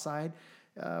 South Side,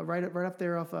 right up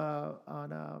there off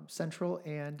on Central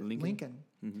and Lincoln.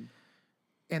 Mm-hmm.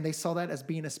 And they saw that as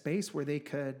being a space where they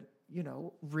could, you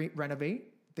know,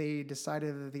 renovate. They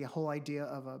decided that the whole idea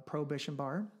of a prohibition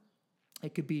bar,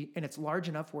 it could be, and it's large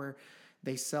enough where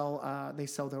they sell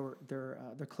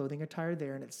their clothing attire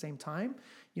there, and at the same time,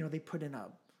 you know, they put in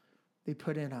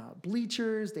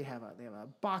bleachers. They have a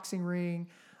boxing ring.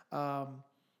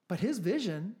 But his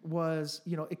vision was,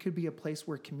 you know, it could be a place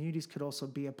where communities could also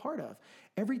be a part of.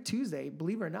 Every Tuesday,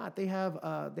 believe it or not, they have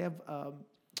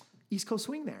East Coast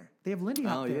Swing there. They have Lindy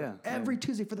Hop there every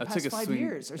Tuesday for the past 5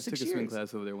 years or 6 years. I took a swing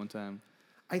class over there one time.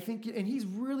 I think, and he's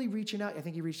really reaching out. I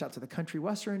think he reached out to the country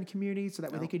western community so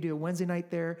that way they could do a Wednesday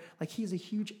night there. Like, he's a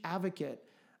huge advocate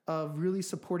of really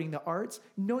supporting the arts,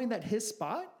 knowing that his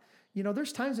spot, you know,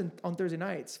 there's times on Thursday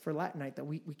nights for Latin night that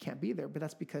we can't be there, but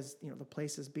that's because, you know, the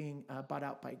place is being bought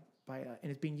out by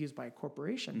and it's being used by a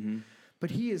corporation. Mm-hmm.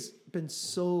 But he has been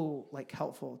so like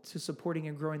helpful to supporting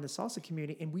and growing the salsa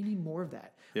community, and we need more of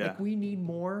that. Yeah. Like, we need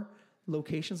more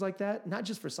locations like that, not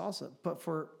just for salsa, but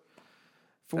for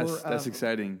that's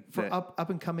exciting. For up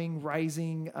and coming,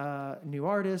 rising new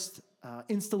artists,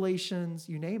 installations,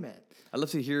 you name it. I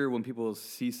love to hear when people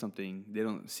see something, they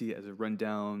don't see it as a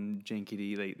rundown,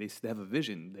 jankety. They have a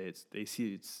vision. They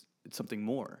see it's something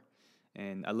more.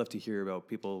 And I love to hear about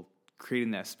people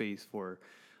creating that space for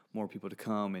more people to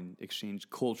come and exchange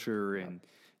culture and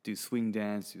do swing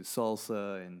dance, do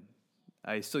salsa, and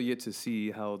I still yet to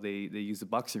see how they use the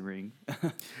boxing ring.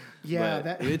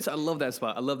 Yeah, I love that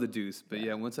spot. I love the Deuce. But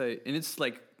and it's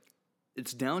like,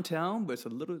 it's downtown, but it's a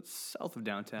little south of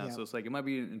downtown. Yeah. So it's like, it might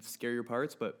be in scarier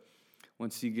parts, but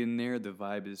once you get in there, the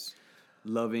vibe is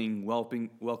loving,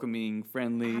 welcoming,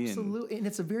 friendly. Absolutely. And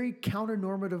it's a very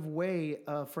counter-normative way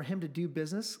for him to do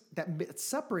business that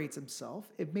separates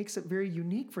himself. It makes it very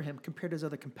unique for him compared to his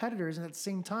other competitors. And at the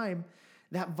same time,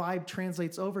 that vibe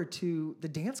translates over to the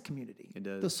dance community. It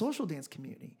does. The social dance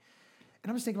community. And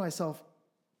I'm just thinking to myself,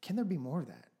 can there be more of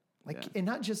that? Like, and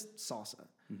not just salsa,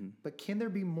 but can there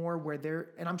be more where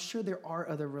and I'm sure there are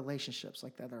other relationships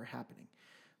like that are happening,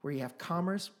 where you have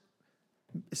commerce,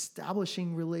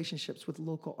 establishing relationships with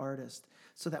local artists,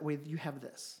 so that way you have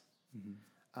this.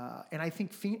 And I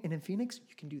think in Phoenix,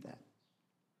 you can do that.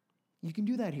 You can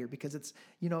do that here because it's,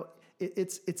 you know,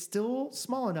 it's still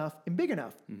small enough and big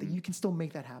enough that you can still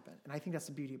make that happen. And I think that's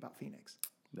the beauty about Phoenix.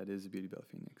 That is the beauty about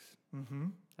Phoenix. Mm-hmm.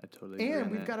 I totally agree.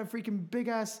 And we've got a freaking big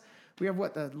ass. We have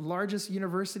the largest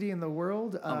university in the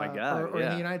world. Oh my God! Or in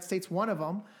the United States, one of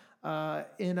them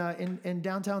in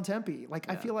downtown Tempe. Like,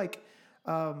 I feel like,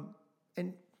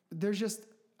 and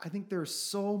I think there's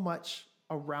so much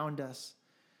around us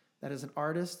that as an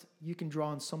artist, you can draw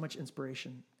on so much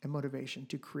inspiration and motivation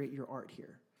to create your art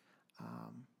here.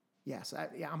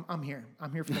 I'm here.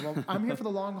 I'm here for the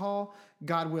long haul,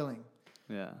 God willing.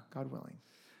 Yeah. God willing.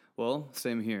 Well,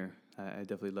 same here. I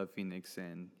definitely love Phoenix,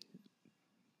 and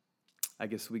I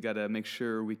guess we gotta make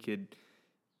sure we could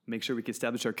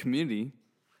establish our community,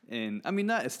 and I mean,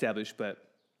 not establish, but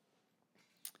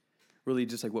really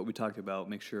just like what we talked about,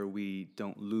 make sure we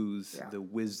don't lose the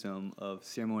wisdom of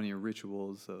ceremony and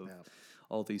rituals of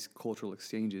all these cultural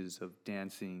exchanges of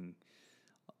dancing,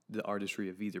 the artistry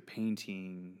of either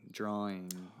painting, drawing,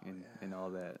 and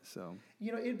all that. So,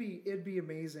 you know, it'd be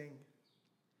amazing,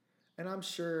 and I'm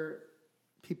sure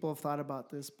people have thought about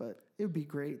this, but it would be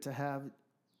great to have.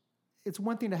 It's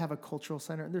one thing to have a cultural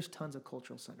center, and there's tons of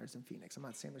cultural centers in Phoenix. I'm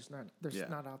not saying there's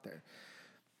not out there,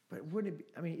 but wouldn't it be?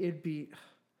 I mean, it'd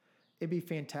be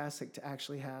fantastic to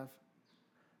actually have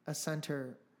a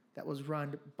center that was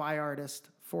run by artists,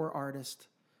 for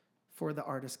the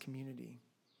artist community.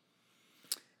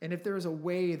 And if there was a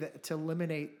way to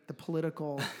eliminate the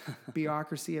political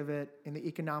bureaucracy of it and the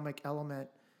economic element,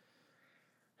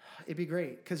 it'd be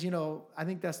great. Because, you know, I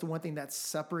think that's the one thing that's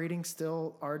separating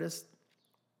still artists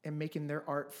and making their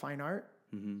art fine art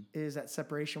is that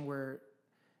separation where,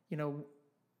 you know,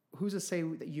 who's to say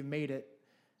that you've made it?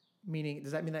 Meaning,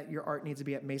 does that mean that your art needs to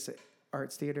be at Mesa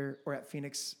Arts Theater or at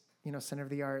Phoenix, you know, Center of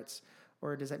the Arts?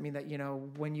 Or does that mean that, you know,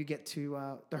 when you get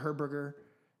to the Herberger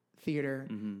Theater,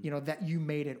 you know, that you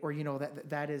made it, or, you know,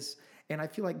 that is, and I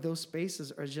feel like those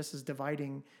spaces are just as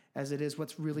dividing as it is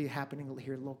what's really happening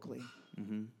here locally.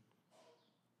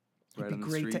 Right,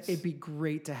 it'd be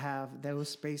great to have those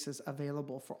spaces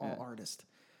available for all artists.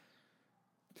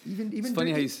 Even it's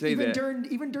funny how you say that.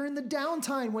 Even during the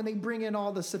downtime when they bring in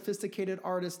all the sophisticated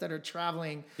artists that are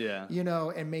traveling, you know,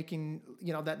 and making,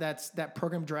 you know, that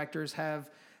program directors have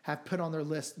put on their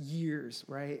list years,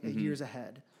 right? Years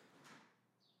ahead.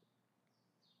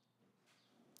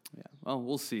 Yeah. Well,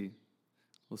 we'll see.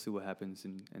 We'll see what happens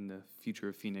in the future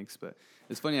of Phoenix. But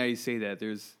it's funny how you say that.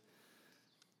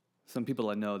 some people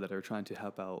I know that are trying to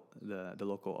help out the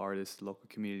local artists, the local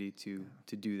community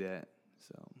to do that.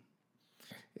 So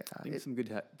I think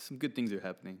some good things are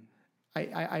happening.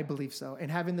 I believe so.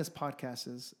 And having this podcast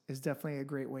is definitely a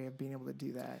great way of being able to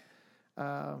do that.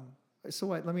 So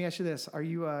what? Let me ask you this: Are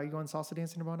you going salsa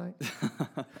dancing tomorrow night?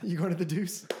 You going to the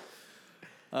Deuce?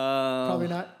 Probably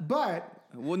not. But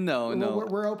well, no.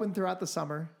 We're open throughout the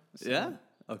summer. So. Yeah.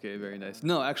 Okay. Very nice.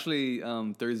 No, actually,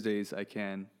 Thursdays I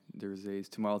can. Thursdays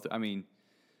tomorrow.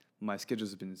 My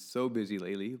schedule's been so busy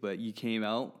lately, but you came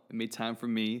out and made time for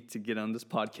me to get on this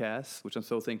podcast, which I'm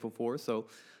so thankful for. So,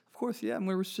 of course, I'm going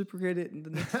to reciprocate it the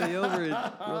next day over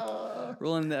and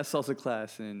roll in that salsa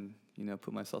class and,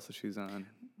 put my salsa shoes on.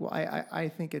 Well, I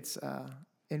think it's,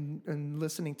 in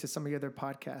listening to some of your other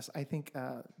podcasts, I think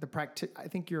I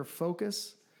think your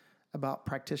focus about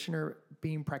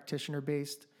being practitioner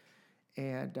based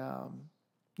and,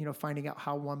 finding out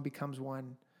how one becomes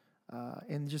one,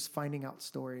 and just finding out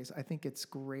stories. I think it's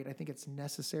great. I think it's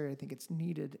necessary. I think it's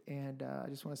needed. And I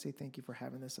just want to say thank you for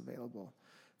having this available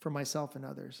for myself and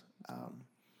others.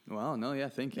 Wow. No, yeah.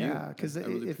 Thank you. Yeah. Because I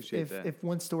really appreciate that. If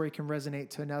one story can resonate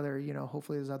to another,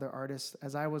 hopefully there's other artists,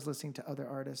 as I was listening to other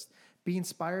artists, be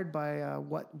inspired by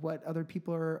what other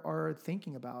people are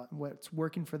thinking about and what's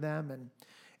working for them.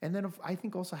 And then I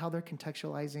think also how they're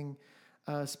contextualizing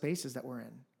spaces that we're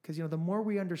in. Because, the more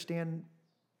we understand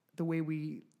the way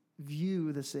we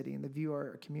view the city and view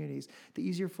our communities, the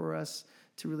easier for us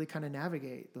to really kind of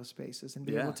navigate those spaces and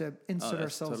be able to insert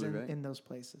ourselves in those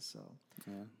places. So,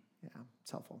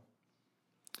 it's helpful.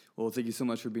 Well, thank you so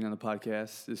much for being on the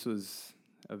podcast. This was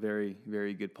a very,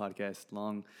 very good podcast,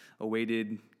 long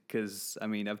awaited, because,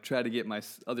 I've tried to get my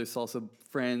other salsa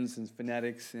friends and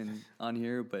fanatics on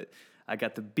here, but I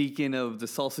got the beacon of the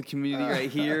salsa community right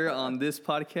here on this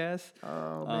podcast.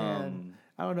 Oh, man.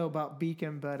 I don't know about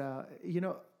beacon, but,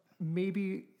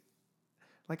 maybe,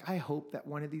 I hope that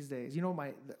one of these days,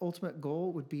 the ultimate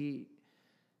goal would be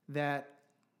that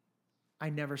I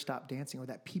never stop dancing, or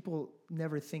that people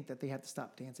never think that they have to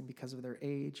stop dancing because of their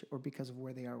age or because of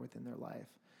where they are within their life.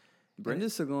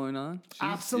 Brenda's still going on.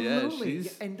 Absolutely.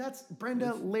 And that's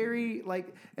Brenda, Larry,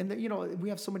 we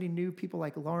have so many new people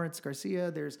like Lawrence Garcia.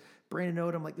 There's Brandon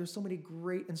Odom. There's so many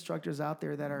great instructors out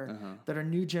there that are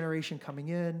new generation coming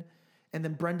in. And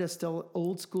then Brenda's still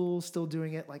old school, still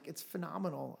doing it. It's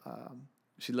phenomenal.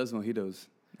 She loves mojitos.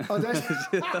 Oh, that's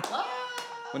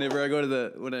Whenever I go to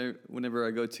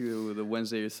the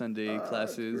Wednesday or Sunday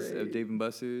classes of Dave and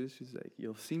Buster's, she's like,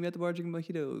 "You'll see me at the bar drinking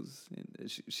mojitos." And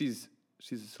she's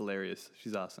hilarious.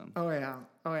 She's awesome. Oh yeah.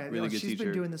 Really good she's teacher.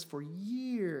 Been doing this for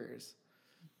years.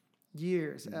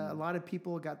 Mm-hmm. A lot of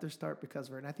people got their start because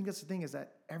of her, and I think that's the thing, is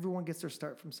that everyone gets their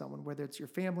start from someone, whether it's your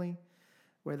family,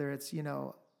 whether it's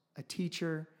a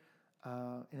teacher,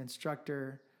 an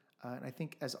instructor. And I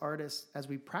think as artists, as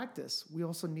we practice, we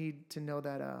also need to know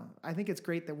that, I think it's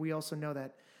great that we also know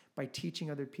that by teaching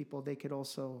other people, they could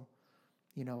also,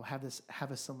 have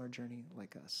a similar journey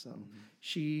like us. So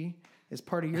she is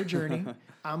part of your journey.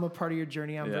 I'm a part of your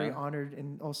journey. I'm very honored.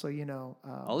 And also,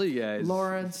 all of you guys,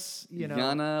 Lawrence,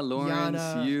 Yana,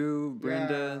 Lawrence, you,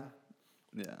 Brenda.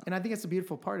 Yeah. And I think it's the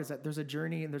beautiful part, is that there's a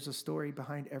journey and there's a story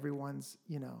behind everyone's,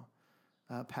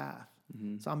 path.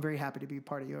 Mm-hmm. So I'm very happy to be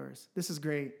part of yours. This is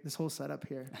great. This whole setup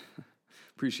here.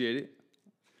 Appreciate it.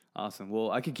 Awesome.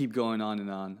 Well, I could keep going on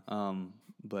and on.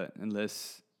 But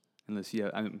unless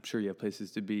I'm sure you have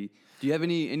places to be. Do you have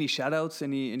any shout outs?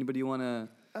 Anybody you want to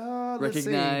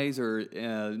recognize or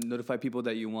notify people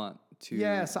that you want to?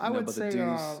 Yeah. So I would say,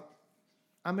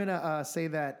 I'm going to say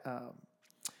that,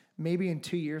 maybe in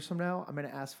 2 years from now, I'm going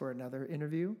to ask for another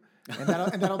interview. And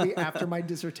that'll be after my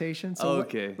dissertation. So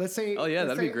okay. Let's say,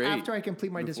 that'd be great. After I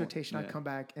complete my dissertation, I'll come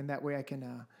back, and that way I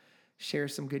can share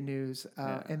some good news.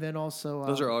 And then also,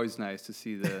 those are always nice to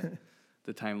see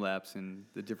the time lapse and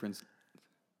the difference.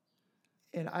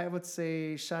 And I would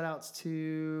say shout outs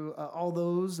to all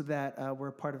those that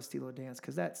were part of Stilo Dance,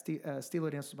 because that Stilo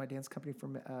Dance was my dance company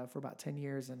for about 10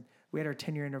 years, and we had our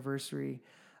 10-year anniversary.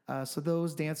 So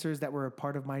those dancers that were a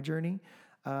part of my journey.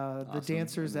 Awesome. The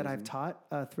dancers that I've taught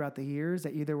throughout the years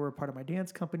that either were a part of my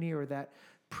dance company or that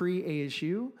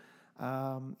pre-ASU,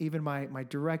 even my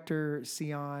director,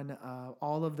 Sion,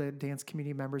 all of the dance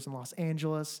community members in Los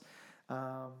Angeles,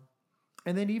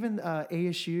 and then even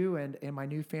ASU and my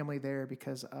new family there,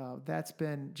 because that's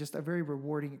been just a very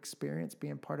rewarding experience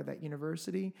being part of that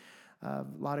university. A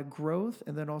lot of growth,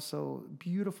 and then also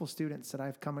beautiful students that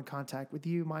I've come in contact with,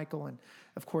 you, Michael, and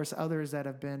of course others that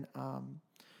have been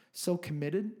so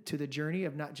committed to the journey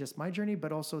of not just my journey,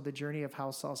 but also the journey of how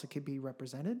salsa could be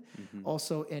represented,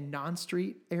 also in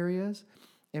non-street areas.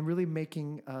 and really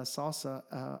making salsa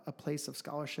a place of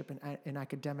scholarship and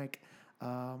academic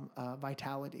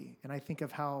vitality. And I think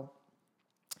of how,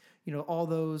 all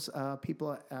those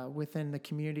people within the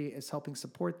community is helping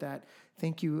support that.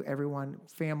 Thank you, everyone,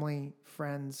 family,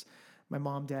 friends, my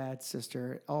mom, dad,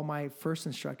 sister, all my first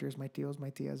instructors, my tios, my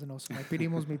tias, and also my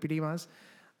primos, my primas.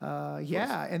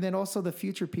 And then also the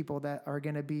future people that are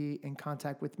going to be in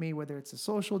contact with me, whether it's a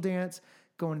social dance,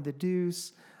 going to the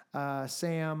Deuce,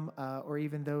 Sam, or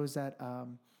even those that,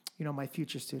 my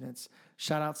future students.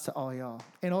 Shout outs to all y'all.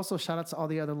 And also shout outs to all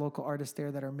the other local artists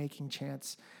there that are making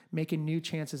new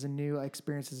chances and new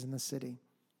experiences in the city.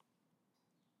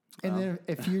 And then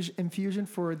infusion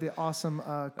for the awesome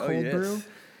cold brew.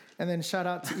 And then shout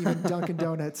out to even Dunkin'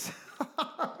 Donuts,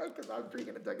 because I'm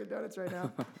drinking a Dunkin' Donuts right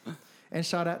now. And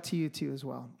shout out to you too as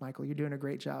well, Michael. You're doing a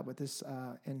great job with this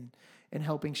in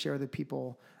helping share the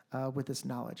people with this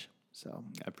knowledge. So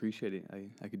I appreciate it.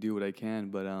 I could do what I can,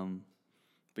 but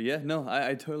yeah, no,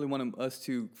 I totally want us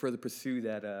to further pursue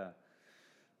that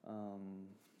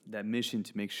that mission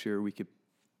to make sure we could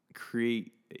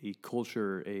create a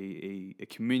culture, a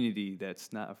community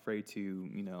that's not afraid to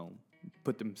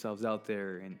put themselves out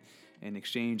there and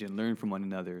exchange and learn from one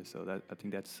another. So I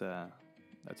think that's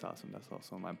awesome. That's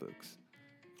also in my books.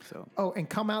 So. Oh, and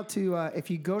come out to if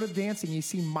you go to dancing, you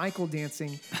see Michael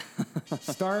dancing.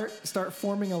 Start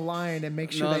forming a line and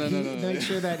make sure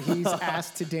that he's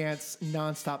asked to dance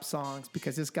nonstop songs,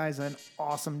 because this guy's an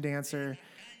awesome dancer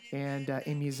and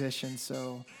a musician.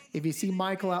 So if you see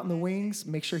Michael out in the wings,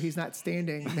 make sure he's not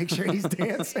standing. Make sure he's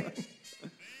dancing.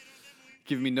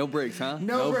 Giving me no breaks, huh?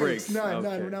 No breaks. None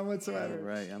whatsoever. All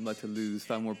right, I'm about to lose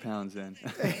 5 more pounds then.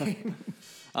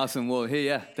 Awesome. Well, hey,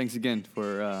 yeah, thanks again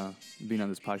for being on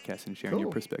this podcast and sharing your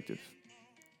perspective.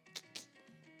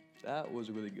 That was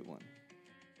a really good one.